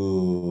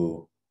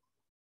to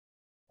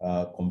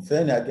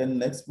convene again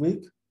next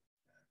week.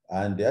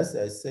 And as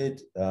I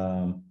said,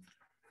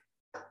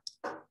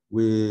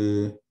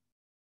 when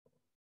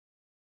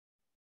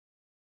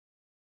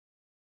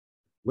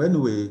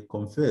we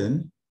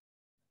convene,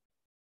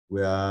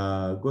 we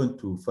are going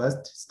to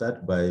first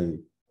start by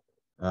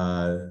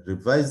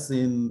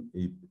revising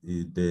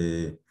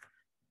the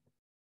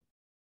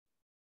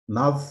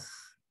nerve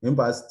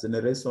impulse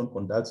generation,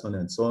 conduction,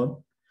 and so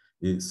on,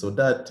 so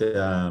that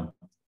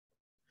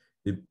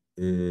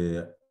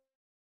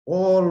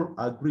all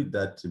agree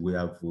that we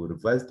have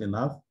revised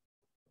enough,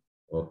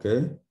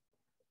 okay?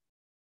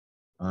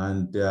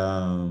 And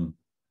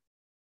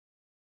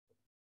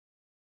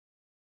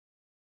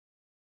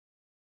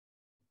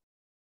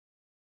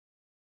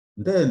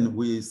then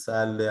we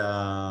shall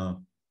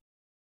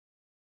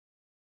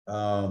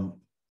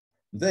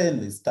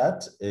then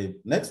start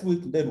next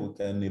week. Then we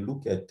can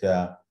look at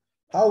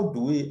how do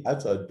we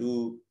actually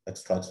do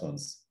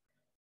extractions.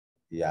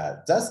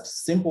 Yeah, just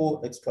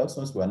simple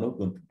extractions. We are not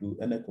going to do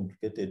any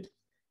complicated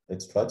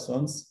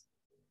extractions,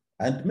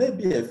 and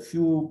maybe a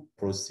few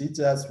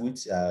procedures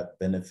which are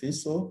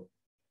beneficial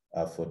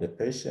for the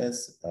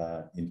patients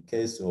in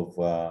case of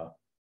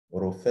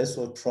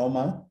orofacial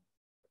trauma,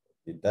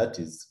 if that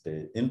is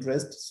the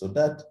interest, so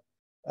that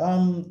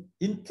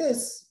in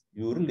case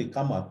you really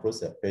come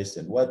across a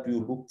patient, what do you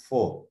look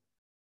for?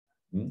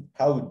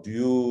 How do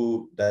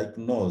you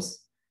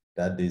diagnose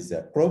that there's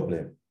a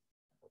problem?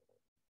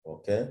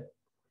 Okay.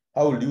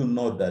 How will you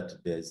know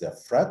that there's a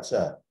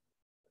fracture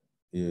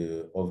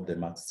of the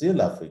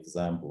maxilla, for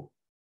example?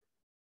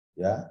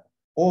 Yeah.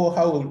 or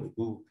how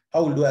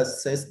will you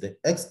assess the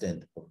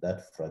extent of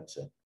that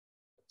fracture?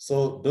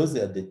 So those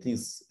are the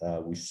things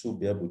we should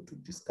be able to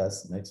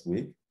discuss next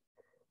week.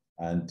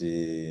 And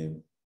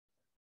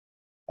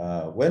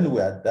when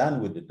we are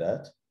done with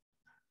that,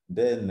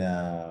 then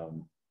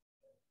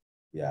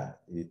yeah,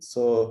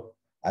 so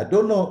I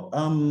don't know,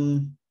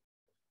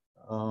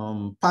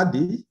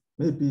 Paddy,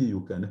 maybe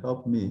you can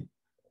help me.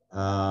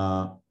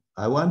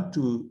 I want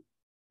to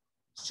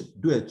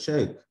do a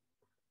check.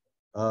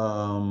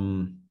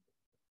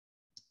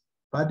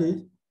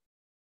 Paddy?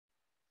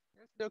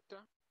 Yes, doctor.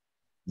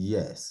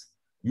 Yes.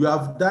 You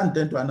have done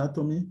dental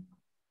anatomy?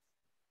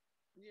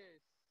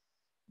 Yes.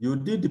 You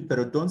did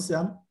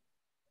periodontium?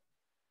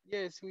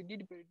 Yes, we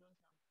did periodontium.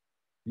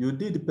 You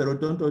did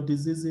periodontal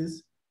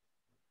diseases?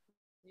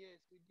 Yes,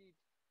 we did.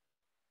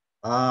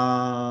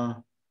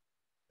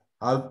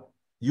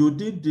 You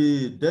did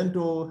the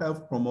dental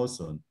health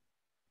promotion?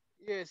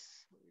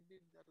 Yes, we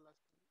did that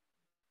last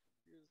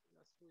week.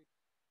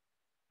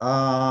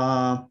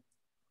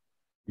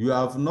 You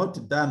have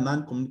not done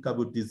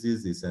non-communicable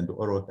diseases and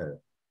oral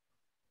health?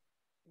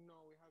 No,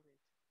 we haven't.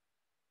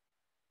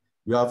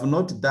 You have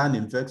not done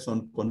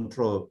infection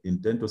control in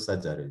dental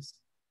surgeries?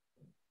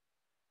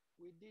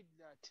 We did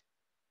that.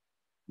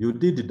 You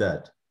did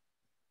that?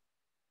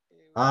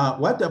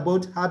 What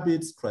about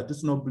habits,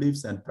 traditional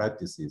beliefs, and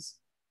practices?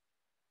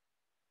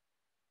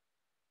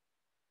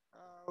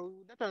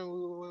 That one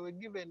we were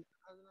given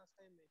as an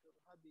assignment of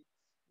habits,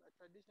 but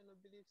traditional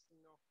beliefs,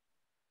 no.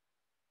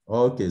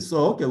 Okay,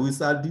 so we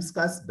shall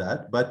discuss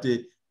that, but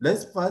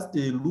let's first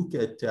look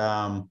at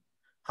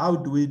how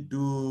do we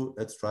do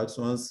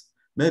extractions?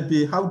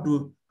 Maybe how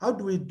do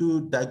we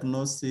do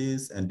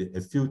diagnosis and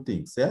a few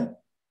things, yeah?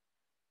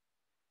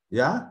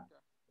 Yeah?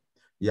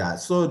 Yeah,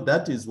 so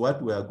that is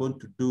what we are going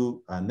to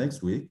do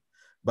next week.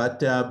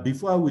 But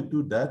before we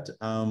do that,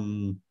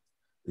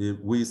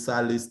 we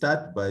shall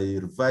start by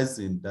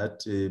revising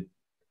that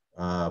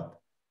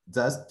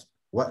just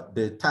what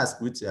the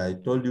task which I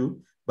told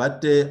you.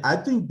 But I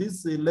think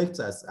these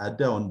lectures are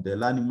there on the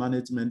learning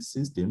management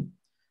system.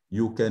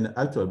 You can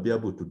actually be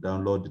able to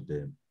download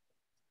them.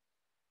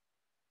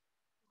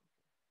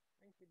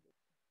 Thank you,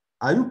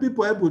 doctor. Are you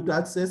people able to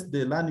access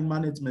the learning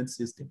management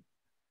system?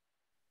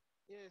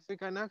 Yes, we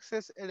can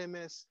access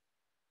LMS.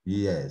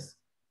 Yes.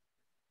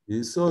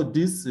 So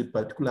this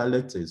particular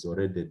lecture is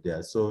already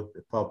there, so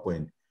the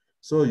PowerPoint.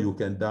 So you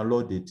can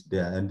download it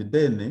there. And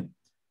then,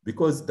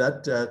 because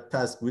that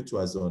task which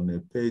was on a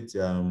page,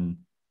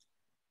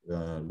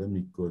 let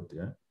me go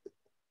there.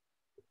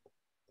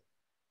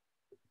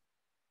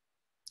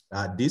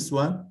 This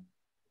one,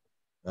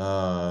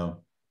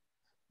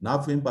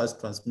 nerve impulse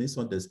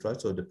transmission, the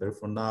structure of the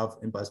peripheral nerve,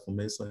 impulse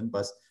formation,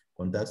 impulse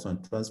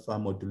conduction, transfer,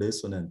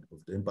 modulation, and of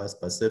the impulse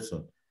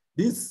perception.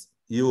 This,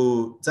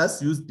 you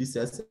just use this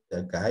as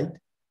a guide.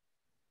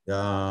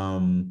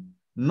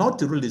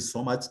 Not really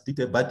so much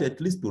detail, but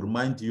at least to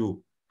remind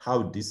you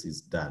how this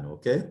is done,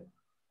 okay?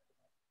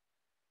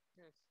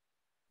 Yes.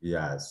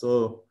 Yeah,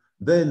 so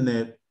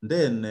then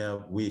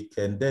we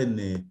can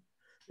then,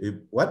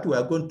 what we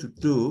are going to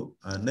do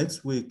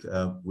next week,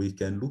 we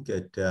can look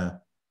at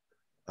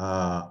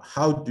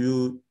how do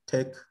you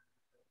take,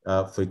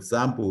 for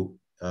example,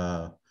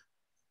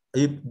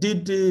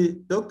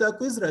 did Dr.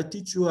 Quizra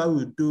teach you how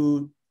we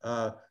do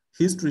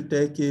history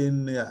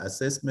taking,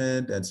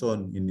 assessment, and so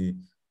on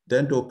in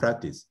dental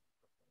practice?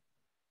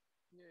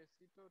 Yes,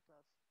 he taught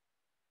us.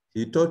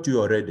 He taught you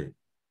already? Yes,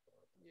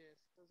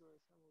 those were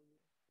some of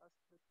the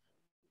aspects.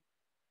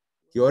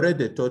 He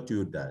already taught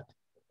you that?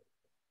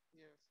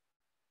 Yes.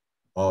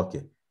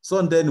 Okay.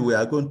 So then we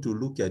are going to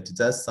look at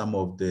just some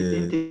of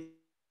the...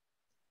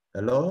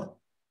 Hello?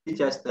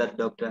 Teach us that,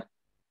 doctor.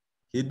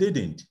 He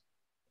didn't.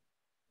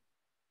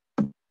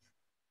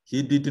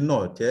 He did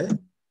not, eh? He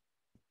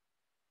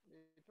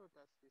taught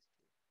us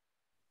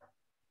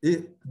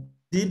history.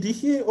 Did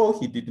he or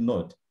he did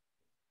not?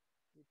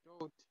 He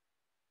taught.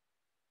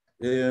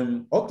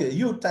 Okay,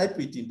 you type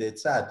it in the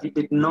chat. He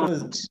did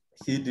not.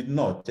 He did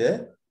not,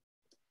 eh?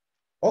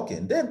 Okay,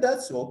 then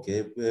that's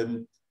okay.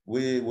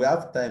 We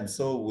have time,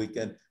 so we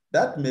can,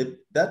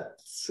 that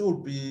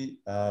should be,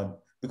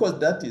 because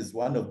that is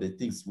one of the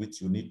things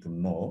which you need to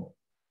know.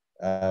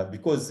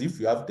 Because if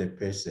you have the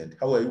patient,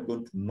 how are you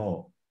going to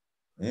know?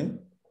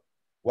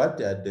 What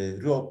are the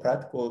real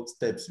practical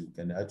steps you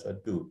can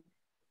actually do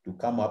to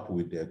come up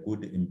with a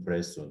good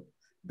impression?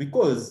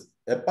 Because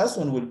a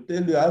person will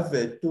tell you I have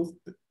a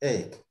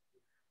toothache,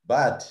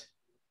 but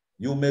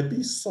you may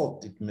be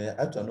shocked. It may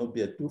actually not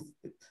be a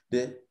toothache.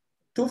 The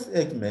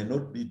toothache may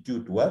not be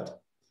due to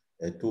what?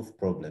 A tooth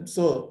problem.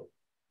 So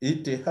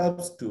it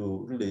helps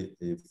to really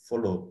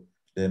follow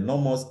the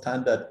normal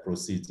standard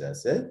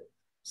procedures. Eh?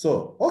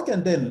 So, okay,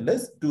 then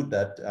let's do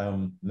that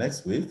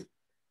next week.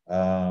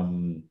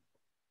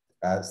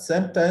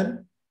 Same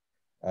time,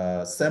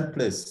 same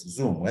place,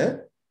 Zoom, eh?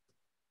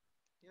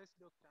 Yes,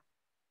 doctor.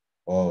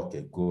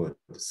 Okay, good.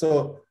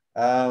 So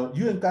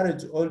you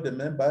encourage all the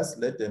members,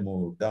 let them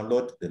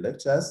download the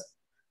lectures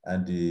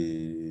and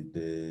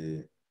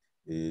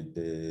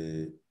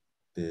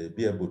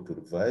be able to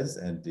revise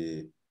and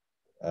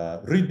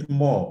read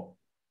more.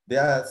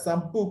 There are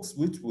some books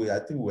which I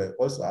think were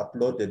also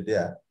uploaded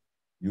there.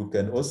 You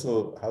can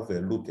also have a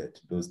look at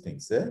those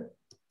things.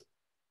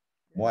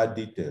 More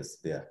details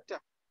there.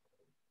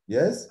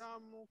 Yes?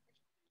 Some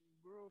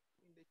group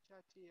in the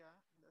chat here,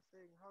 they're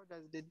saying, how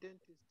does the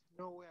dentist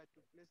know where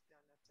to place the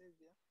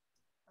anesthesia?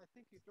 I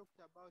think you talked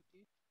about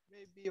it.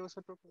 Maybe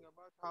also talking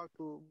about how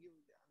to give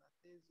the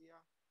anesthesia.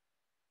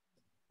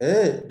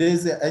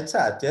 There's a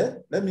chart,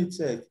 Let me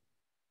check.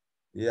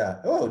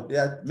 Yeah. Oh,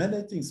 there are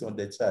many things on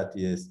the chart,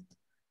 yes.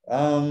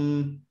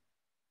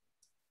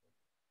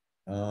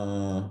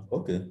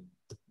 Okay.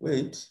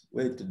 Wait,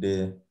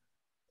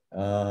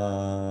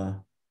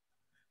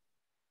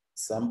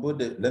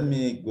 somebody, let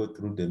me go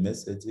through the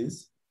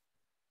messages.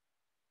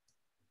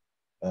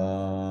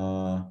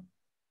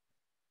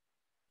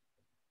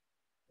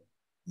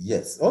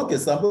 Yes, okay,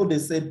 somebody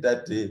said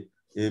that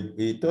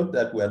he thought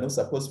that we are not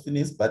supposed to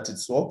finish, but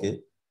it's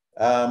okay.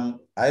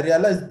 I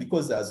realized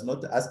because I was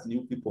not asking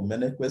you people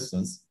many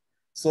questions,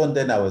 so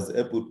then I was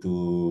able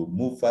to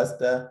move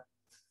faster.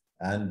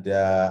 And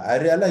I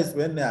realized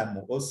when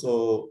I'm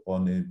also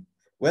on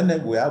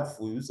when we have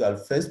usual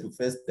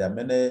face-to-face, there are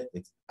many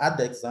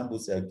other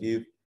examples I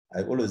give.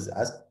 I always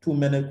ask too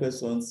many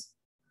questions,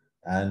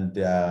 and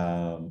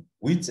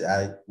which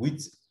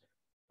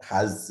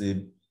has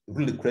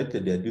really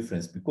created a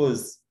difference,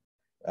 because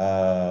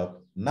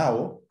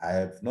now I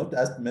have not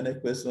asked many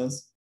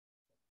questions,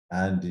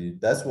 and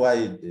that's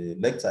why the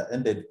lecture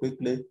ended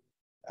quickly.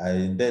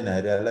 And then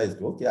I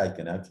realized, okay, I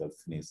can actually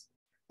finish.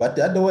 But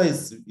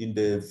otherwise, in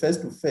the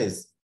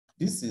face-to-face,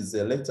 this is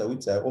a lecture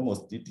which I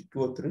almost did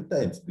 2 or 3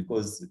 times,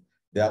 because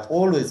there are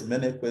always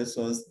many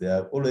questions, there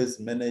are always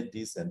many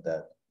this and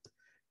that.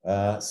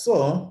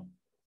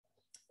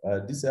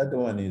 This other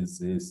one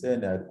is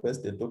saying I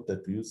request the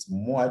doctor to use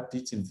more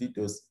teaching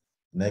videos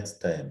next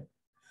time.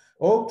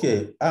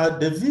 Okay,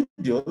 the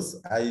videos,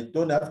 I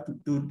don't have to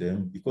do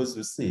them, because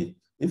you see,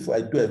 if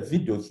I do a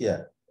video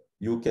here,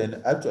 you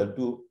can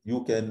actually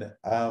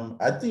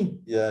I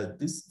think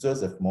this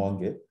Joseph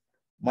Monge,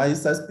 my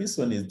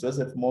suspicion is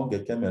Joseph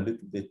Monge came a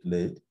little bit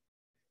late.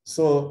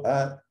 So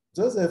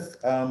Joseph,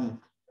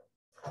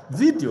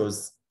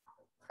 videos,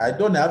 I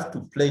don't have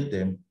to play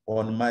them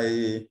on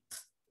my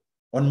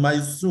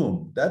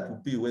Zoom. That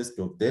would be a waste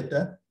of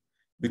data,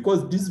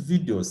 because these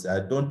videos, I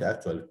don't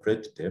actually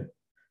create them.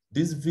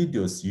 These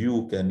videos,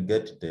 you can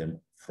get them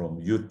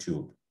from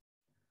YouTube.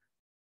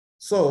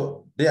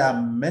 So there are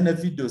many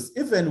videos,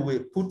 even we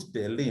put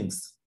the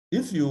links.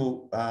 If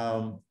you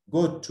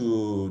go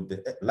to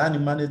the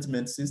learning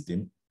management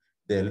system,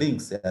 the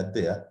links are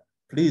there.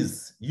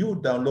 Please, you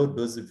download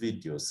those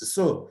videos.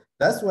 So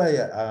that's why,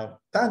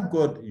 thank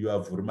God you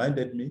have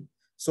reminded me.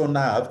 So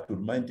now I have to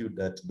remind you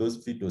that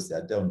those videos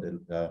are there on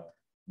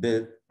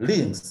the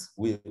links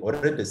we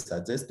already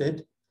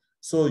suggested.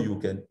 So you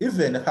can,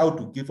 even how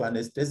to give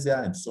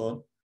anesthesia and so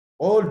on,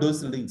 all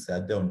those links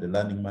are there on the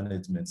learning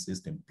management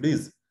system.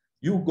 Please,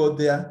 you go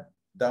there,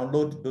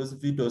 download those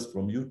videos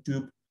from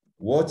YouTube,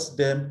 watch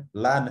them,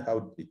 learn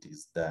how it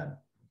is done.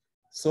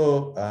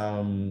 So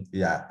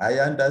yeah, I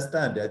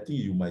understand. I think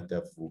you might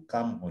have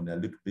come on a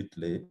little bit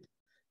late.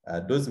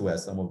 Those were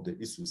some of the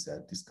issues I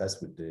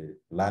discussed with the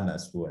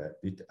learners who were a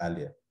bit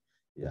earlier.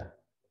 Yeah.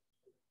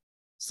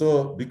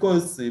 So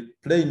because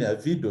playing a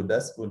video,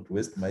 that's going to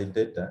waste my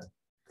data,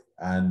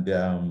 and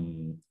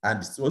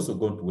it's also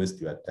going to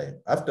waste your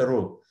time. After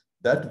all,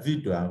 that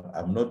video,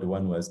 I'm not the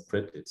one who has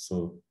created,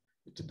 so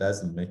it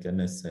doesn't make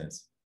any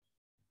sense.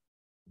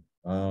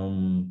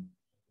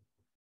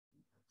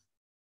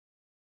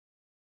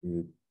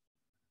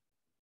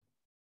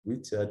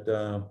 Which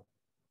other?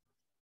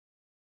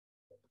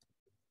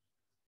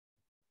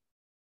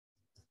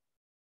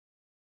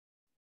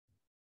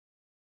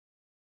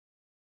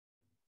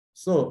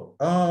 So,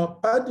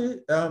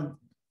 Paddy,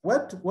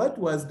 what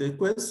was the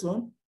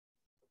question?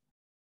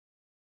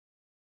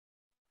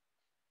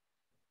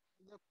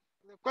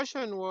 The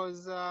question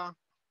was,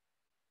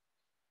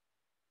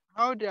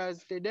 how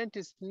does the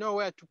dentist know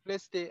where to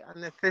place the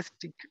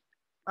anesthetic?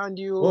 And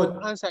you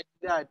answered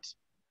that.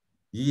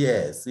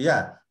 Yes,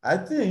 yeah. I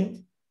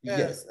think,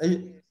 yes.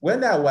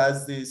 When I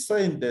was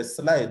showing the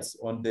slides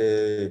on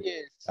the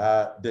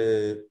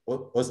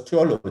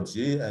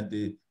osteology and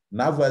the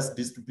nervous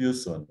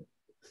distribution,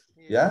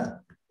 yeah.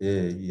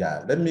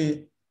 Let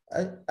me,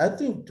 I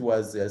think it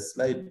was a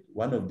slide,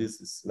 one of these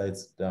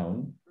slides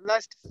down.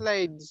 Last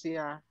slides,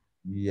 yeah.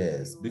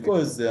 Yes,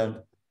 because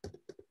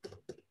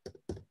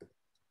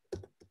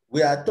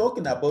we are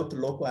talking about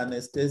local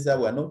anesthesia.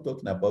 We're not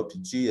talking about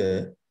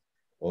GA,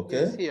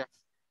 okay? Yes, yeah.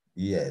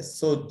 Yes,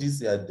 so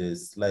these are the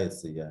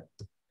slides here.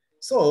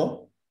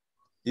 So,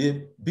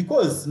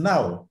 because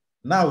now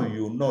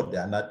you know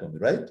the anatomy,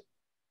 right?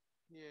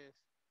 Yes.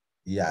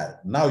 Yeah,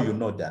 now you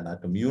know the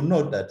anatomy. You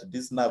know that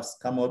these nerves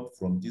come out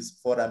from these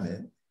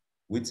foramen,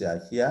 which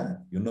are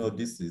here. You know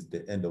this is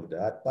the end of the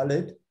heart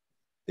palate.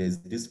 There's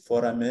this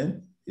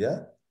foramen,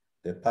 yeah,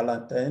 the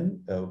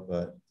palatine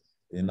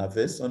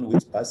innervation,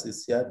 which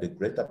passes here, the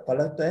greater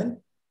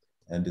palatine.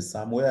 and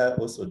somewhere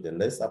also the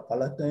lesser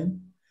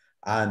palatine.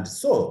 And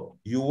so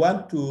you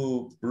want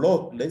to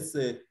block, let's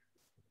say,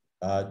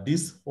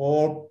 this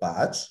whole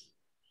patch,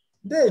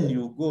 then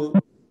you go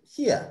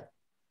here,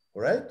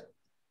 right?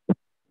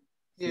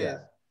 Yes.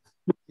 Here.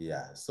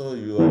 Yeah, so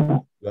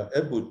you are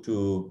able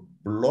to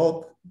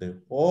block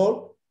the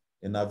whole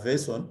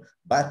innervation,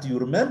 but you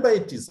remember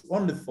it is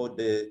only for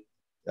the,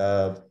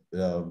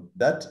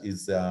 that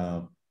is,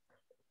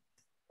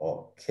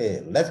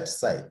 okay, left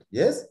side,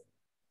 yes?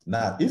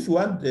 Now, if you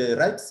want the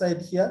right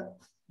side here,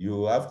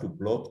 you have to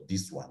block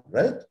this one,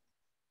 right?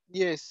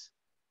 Yes.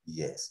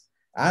 Yes.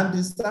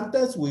 And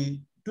sometimes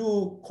we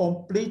do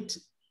complete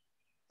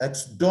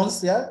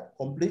exodontia.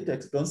 Complete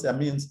exodontia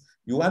means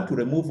you want to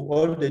remove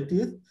all the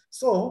teeth.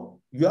 So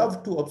you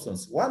have two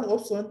options. One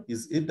option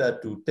is either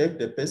to take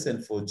the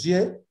patient for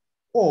GA,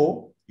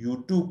 or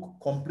you do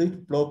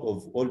complete block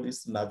of all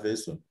this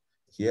innervation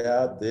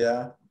here,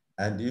 there,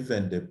 and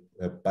even the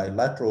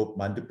bilateral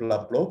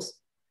mandibular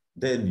blocks.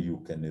 Then you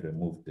can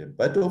remove them.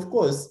 But of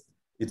course,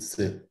 it's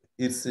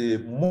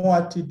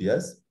more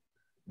tedious,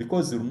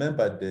 because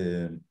remember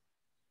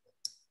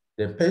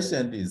the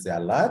patient is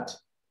alert.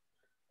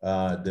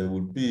 There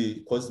will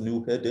be cause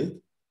new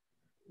headache.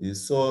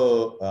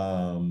 So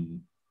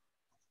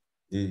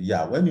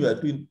yeah, when you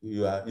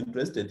are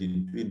interested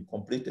in doing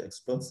complete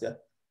exponsia,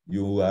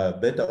 you are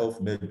better off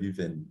maybe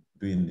even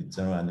doing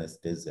general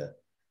anesthesia,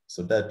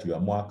 so that you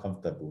are more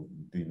comfortable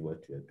in doing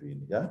what you are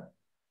doing. Yeah.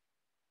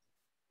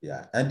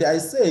 Yeah, and I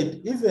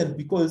said, even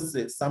because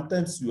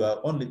sometimes you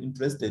are only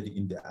interested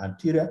in the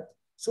anterior,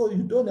 so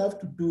you don't have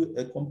to do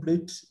a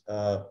complete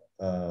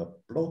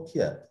block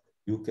here.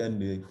 You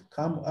can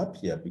come up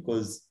here,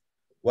 because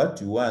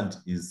what you want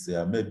is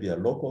maybe a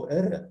local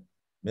area.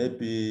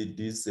 Maybe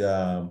this,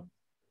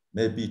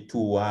 maybe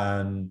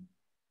 2-1,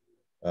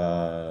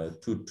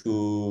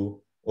 2-2,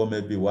 or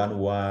maybe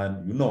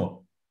 1-1, you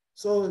know.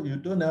 So you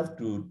don't have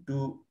to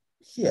do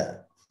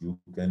here. You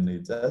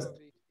can just,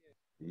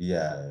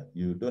 yeah,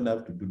 you don't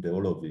have to do the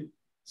whole of it.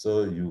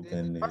 So you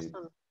can,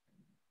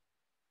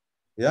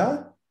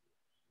 yeah?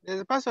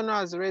 There's a person who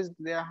has raised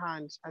their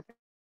hand. I think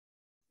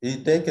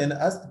They can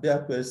ask their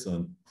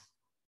question.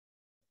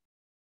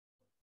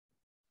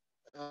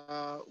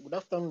 Good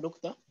afternoon,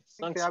 doctor.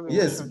 Thanks for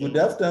Yes, good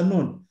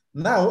afternoon.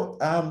 Now,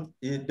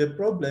 the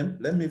problem,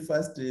 let me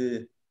first,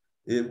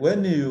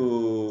 when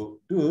you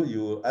do,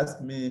 you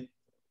ask me,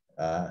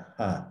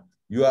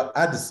 you are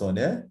Addison,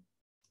 eh?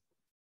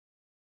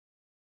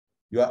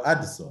 You are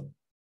Addison.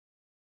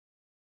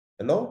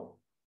 Hello?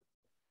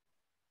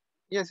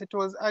 yes, it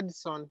was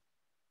Addison.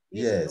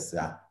 Yes,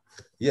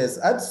 yes,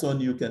 Addison,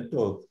 you can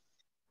talk.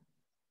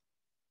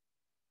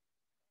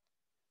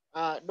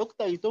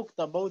 Doctor, you talked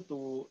about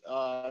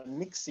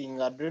mixing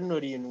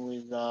adrenaline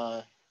with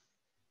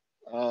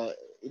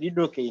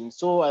lidocaine.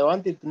 So I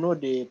wanted to know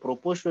the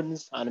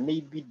proportions and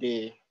maybe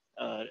the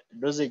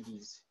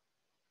dosages.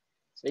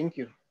 Thank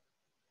you.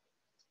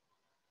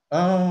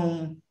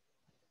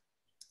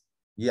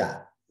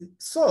 Yeah,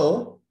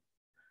 so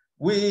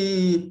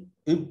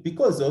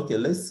because, okay,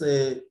 let's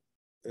say,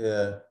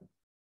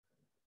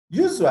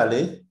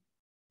 usually,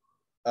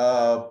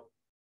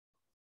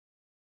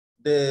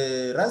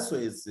 the ratio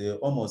is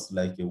almost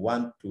like a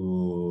 1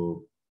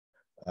 to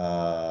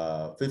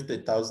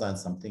 50,000,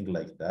 something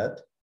like that.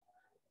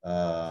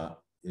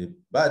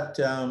 But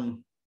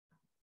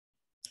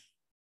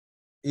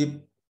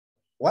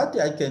what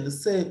I can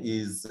say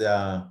is,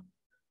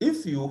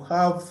 if you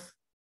have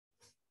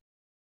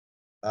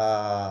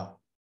a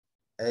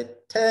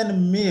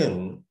 10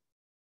 ml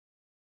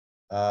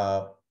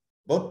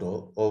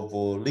bottle of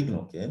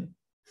lignocaine,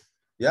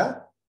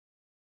 yeah?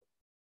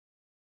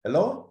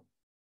 Hello?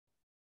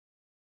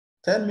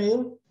 10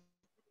 ml?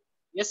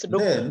 Yes,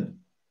 doctor. Then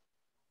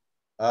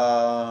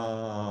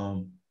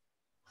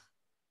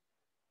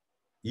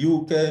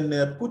you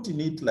can put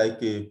in it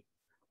like a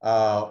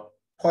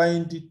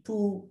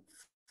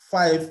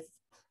 0.25.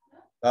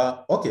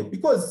 Okay,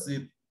 because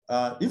if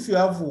you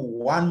have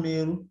 1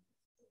 ml,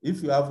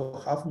 if you have a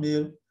half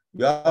ml,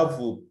 you have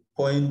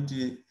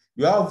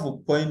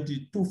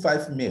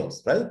 0.25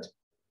 mils, right?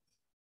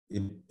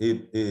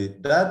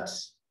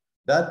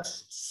 That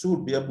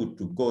should be able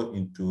to go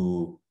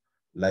into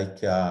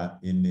like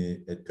in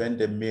a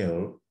 20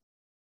 ml.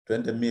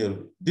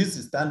 This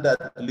is standard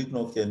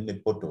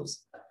lignocaine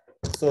bottles.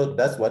 So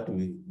that's what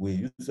we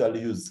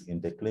usually use in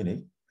the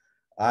clinic.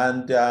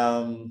 And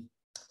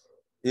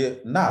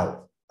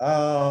now,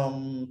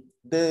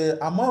 the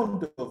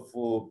amount of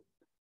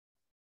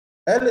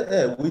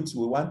LA which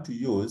we want to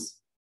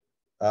use,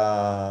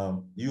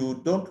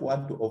 you don't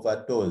want to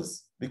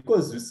overdose,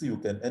 because you see you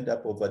can end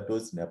up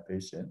overdosing a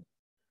patient.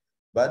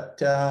 But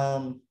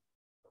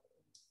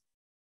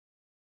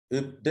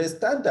if the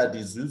standard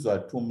is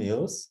usually 2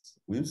 mils,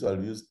 we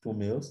usually use 2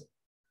 mils.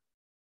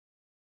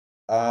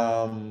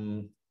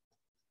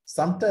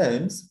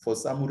 Sometimes, for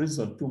some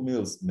reason, 2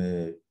 mils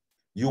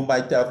you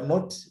might have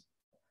not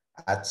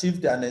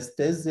achieved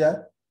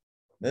anesthesia.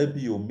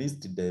 Maybe you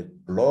missed the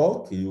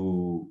block,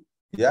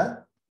 yeah.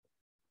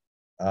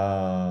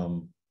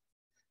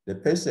 the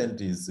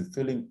patient is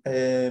feeling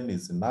pain,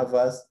 is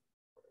nervous,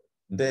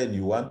 then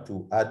you want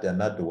to add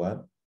another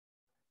one.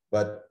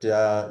 But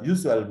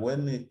usually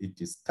when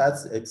it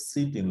starts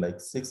exceeding like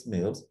 6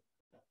 mils,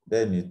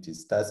 then it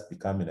starts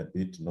becoming a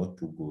bit not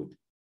too good.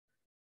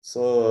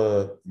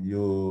 So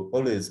you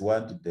always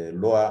want the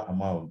lower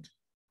amount,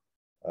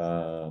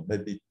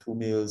 maybe 2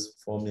 mils,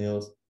 4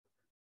 mils.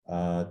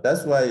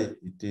 That's why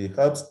it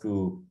helps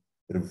to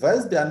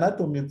revise the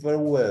anatomy very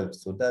well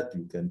so that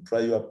you can try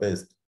your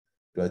best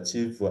to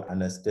achieve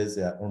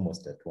anesthesia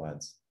almost at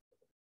once.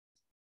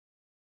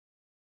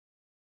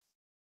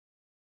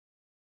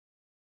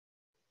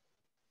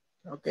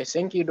 Okay,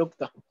 thank you,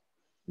 doctor.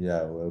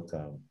 Yeah,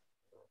 welcome.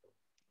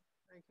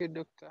 Thank you,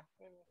 Doctor.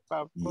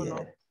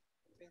 Yeah.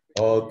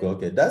 Okay,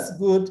 okay, that's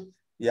good.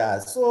 Yeah,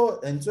 so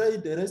enjoy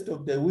the rest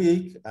of the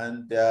week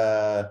and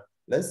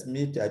let's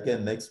meet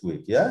again next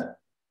week, yeah?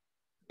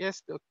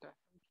 Yes, Doctor.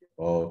 Thank you.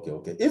 Okay,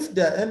 okay. If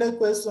there are any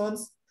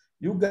questions,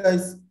 you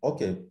guys,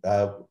 okay,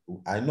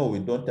 I know we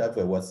don't have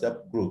a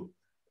WhatsApp group,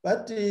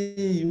 but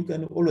you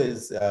can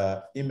always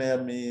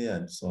email me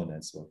and so on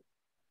and so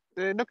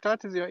on. Doctor,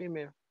 what is your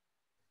email?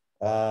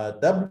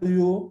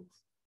 W.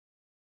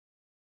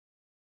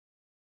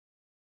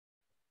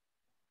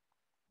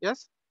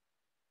 Yes?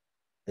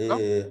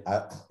 Yeah,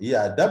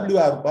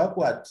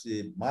 Arubaku at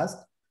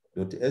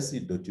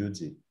mask.ac.ug.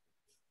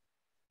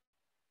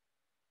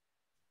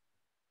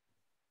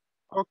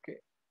 Okay.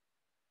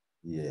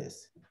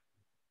 Yes.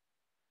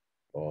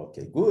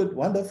 Okay, good,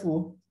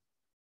 wonderful.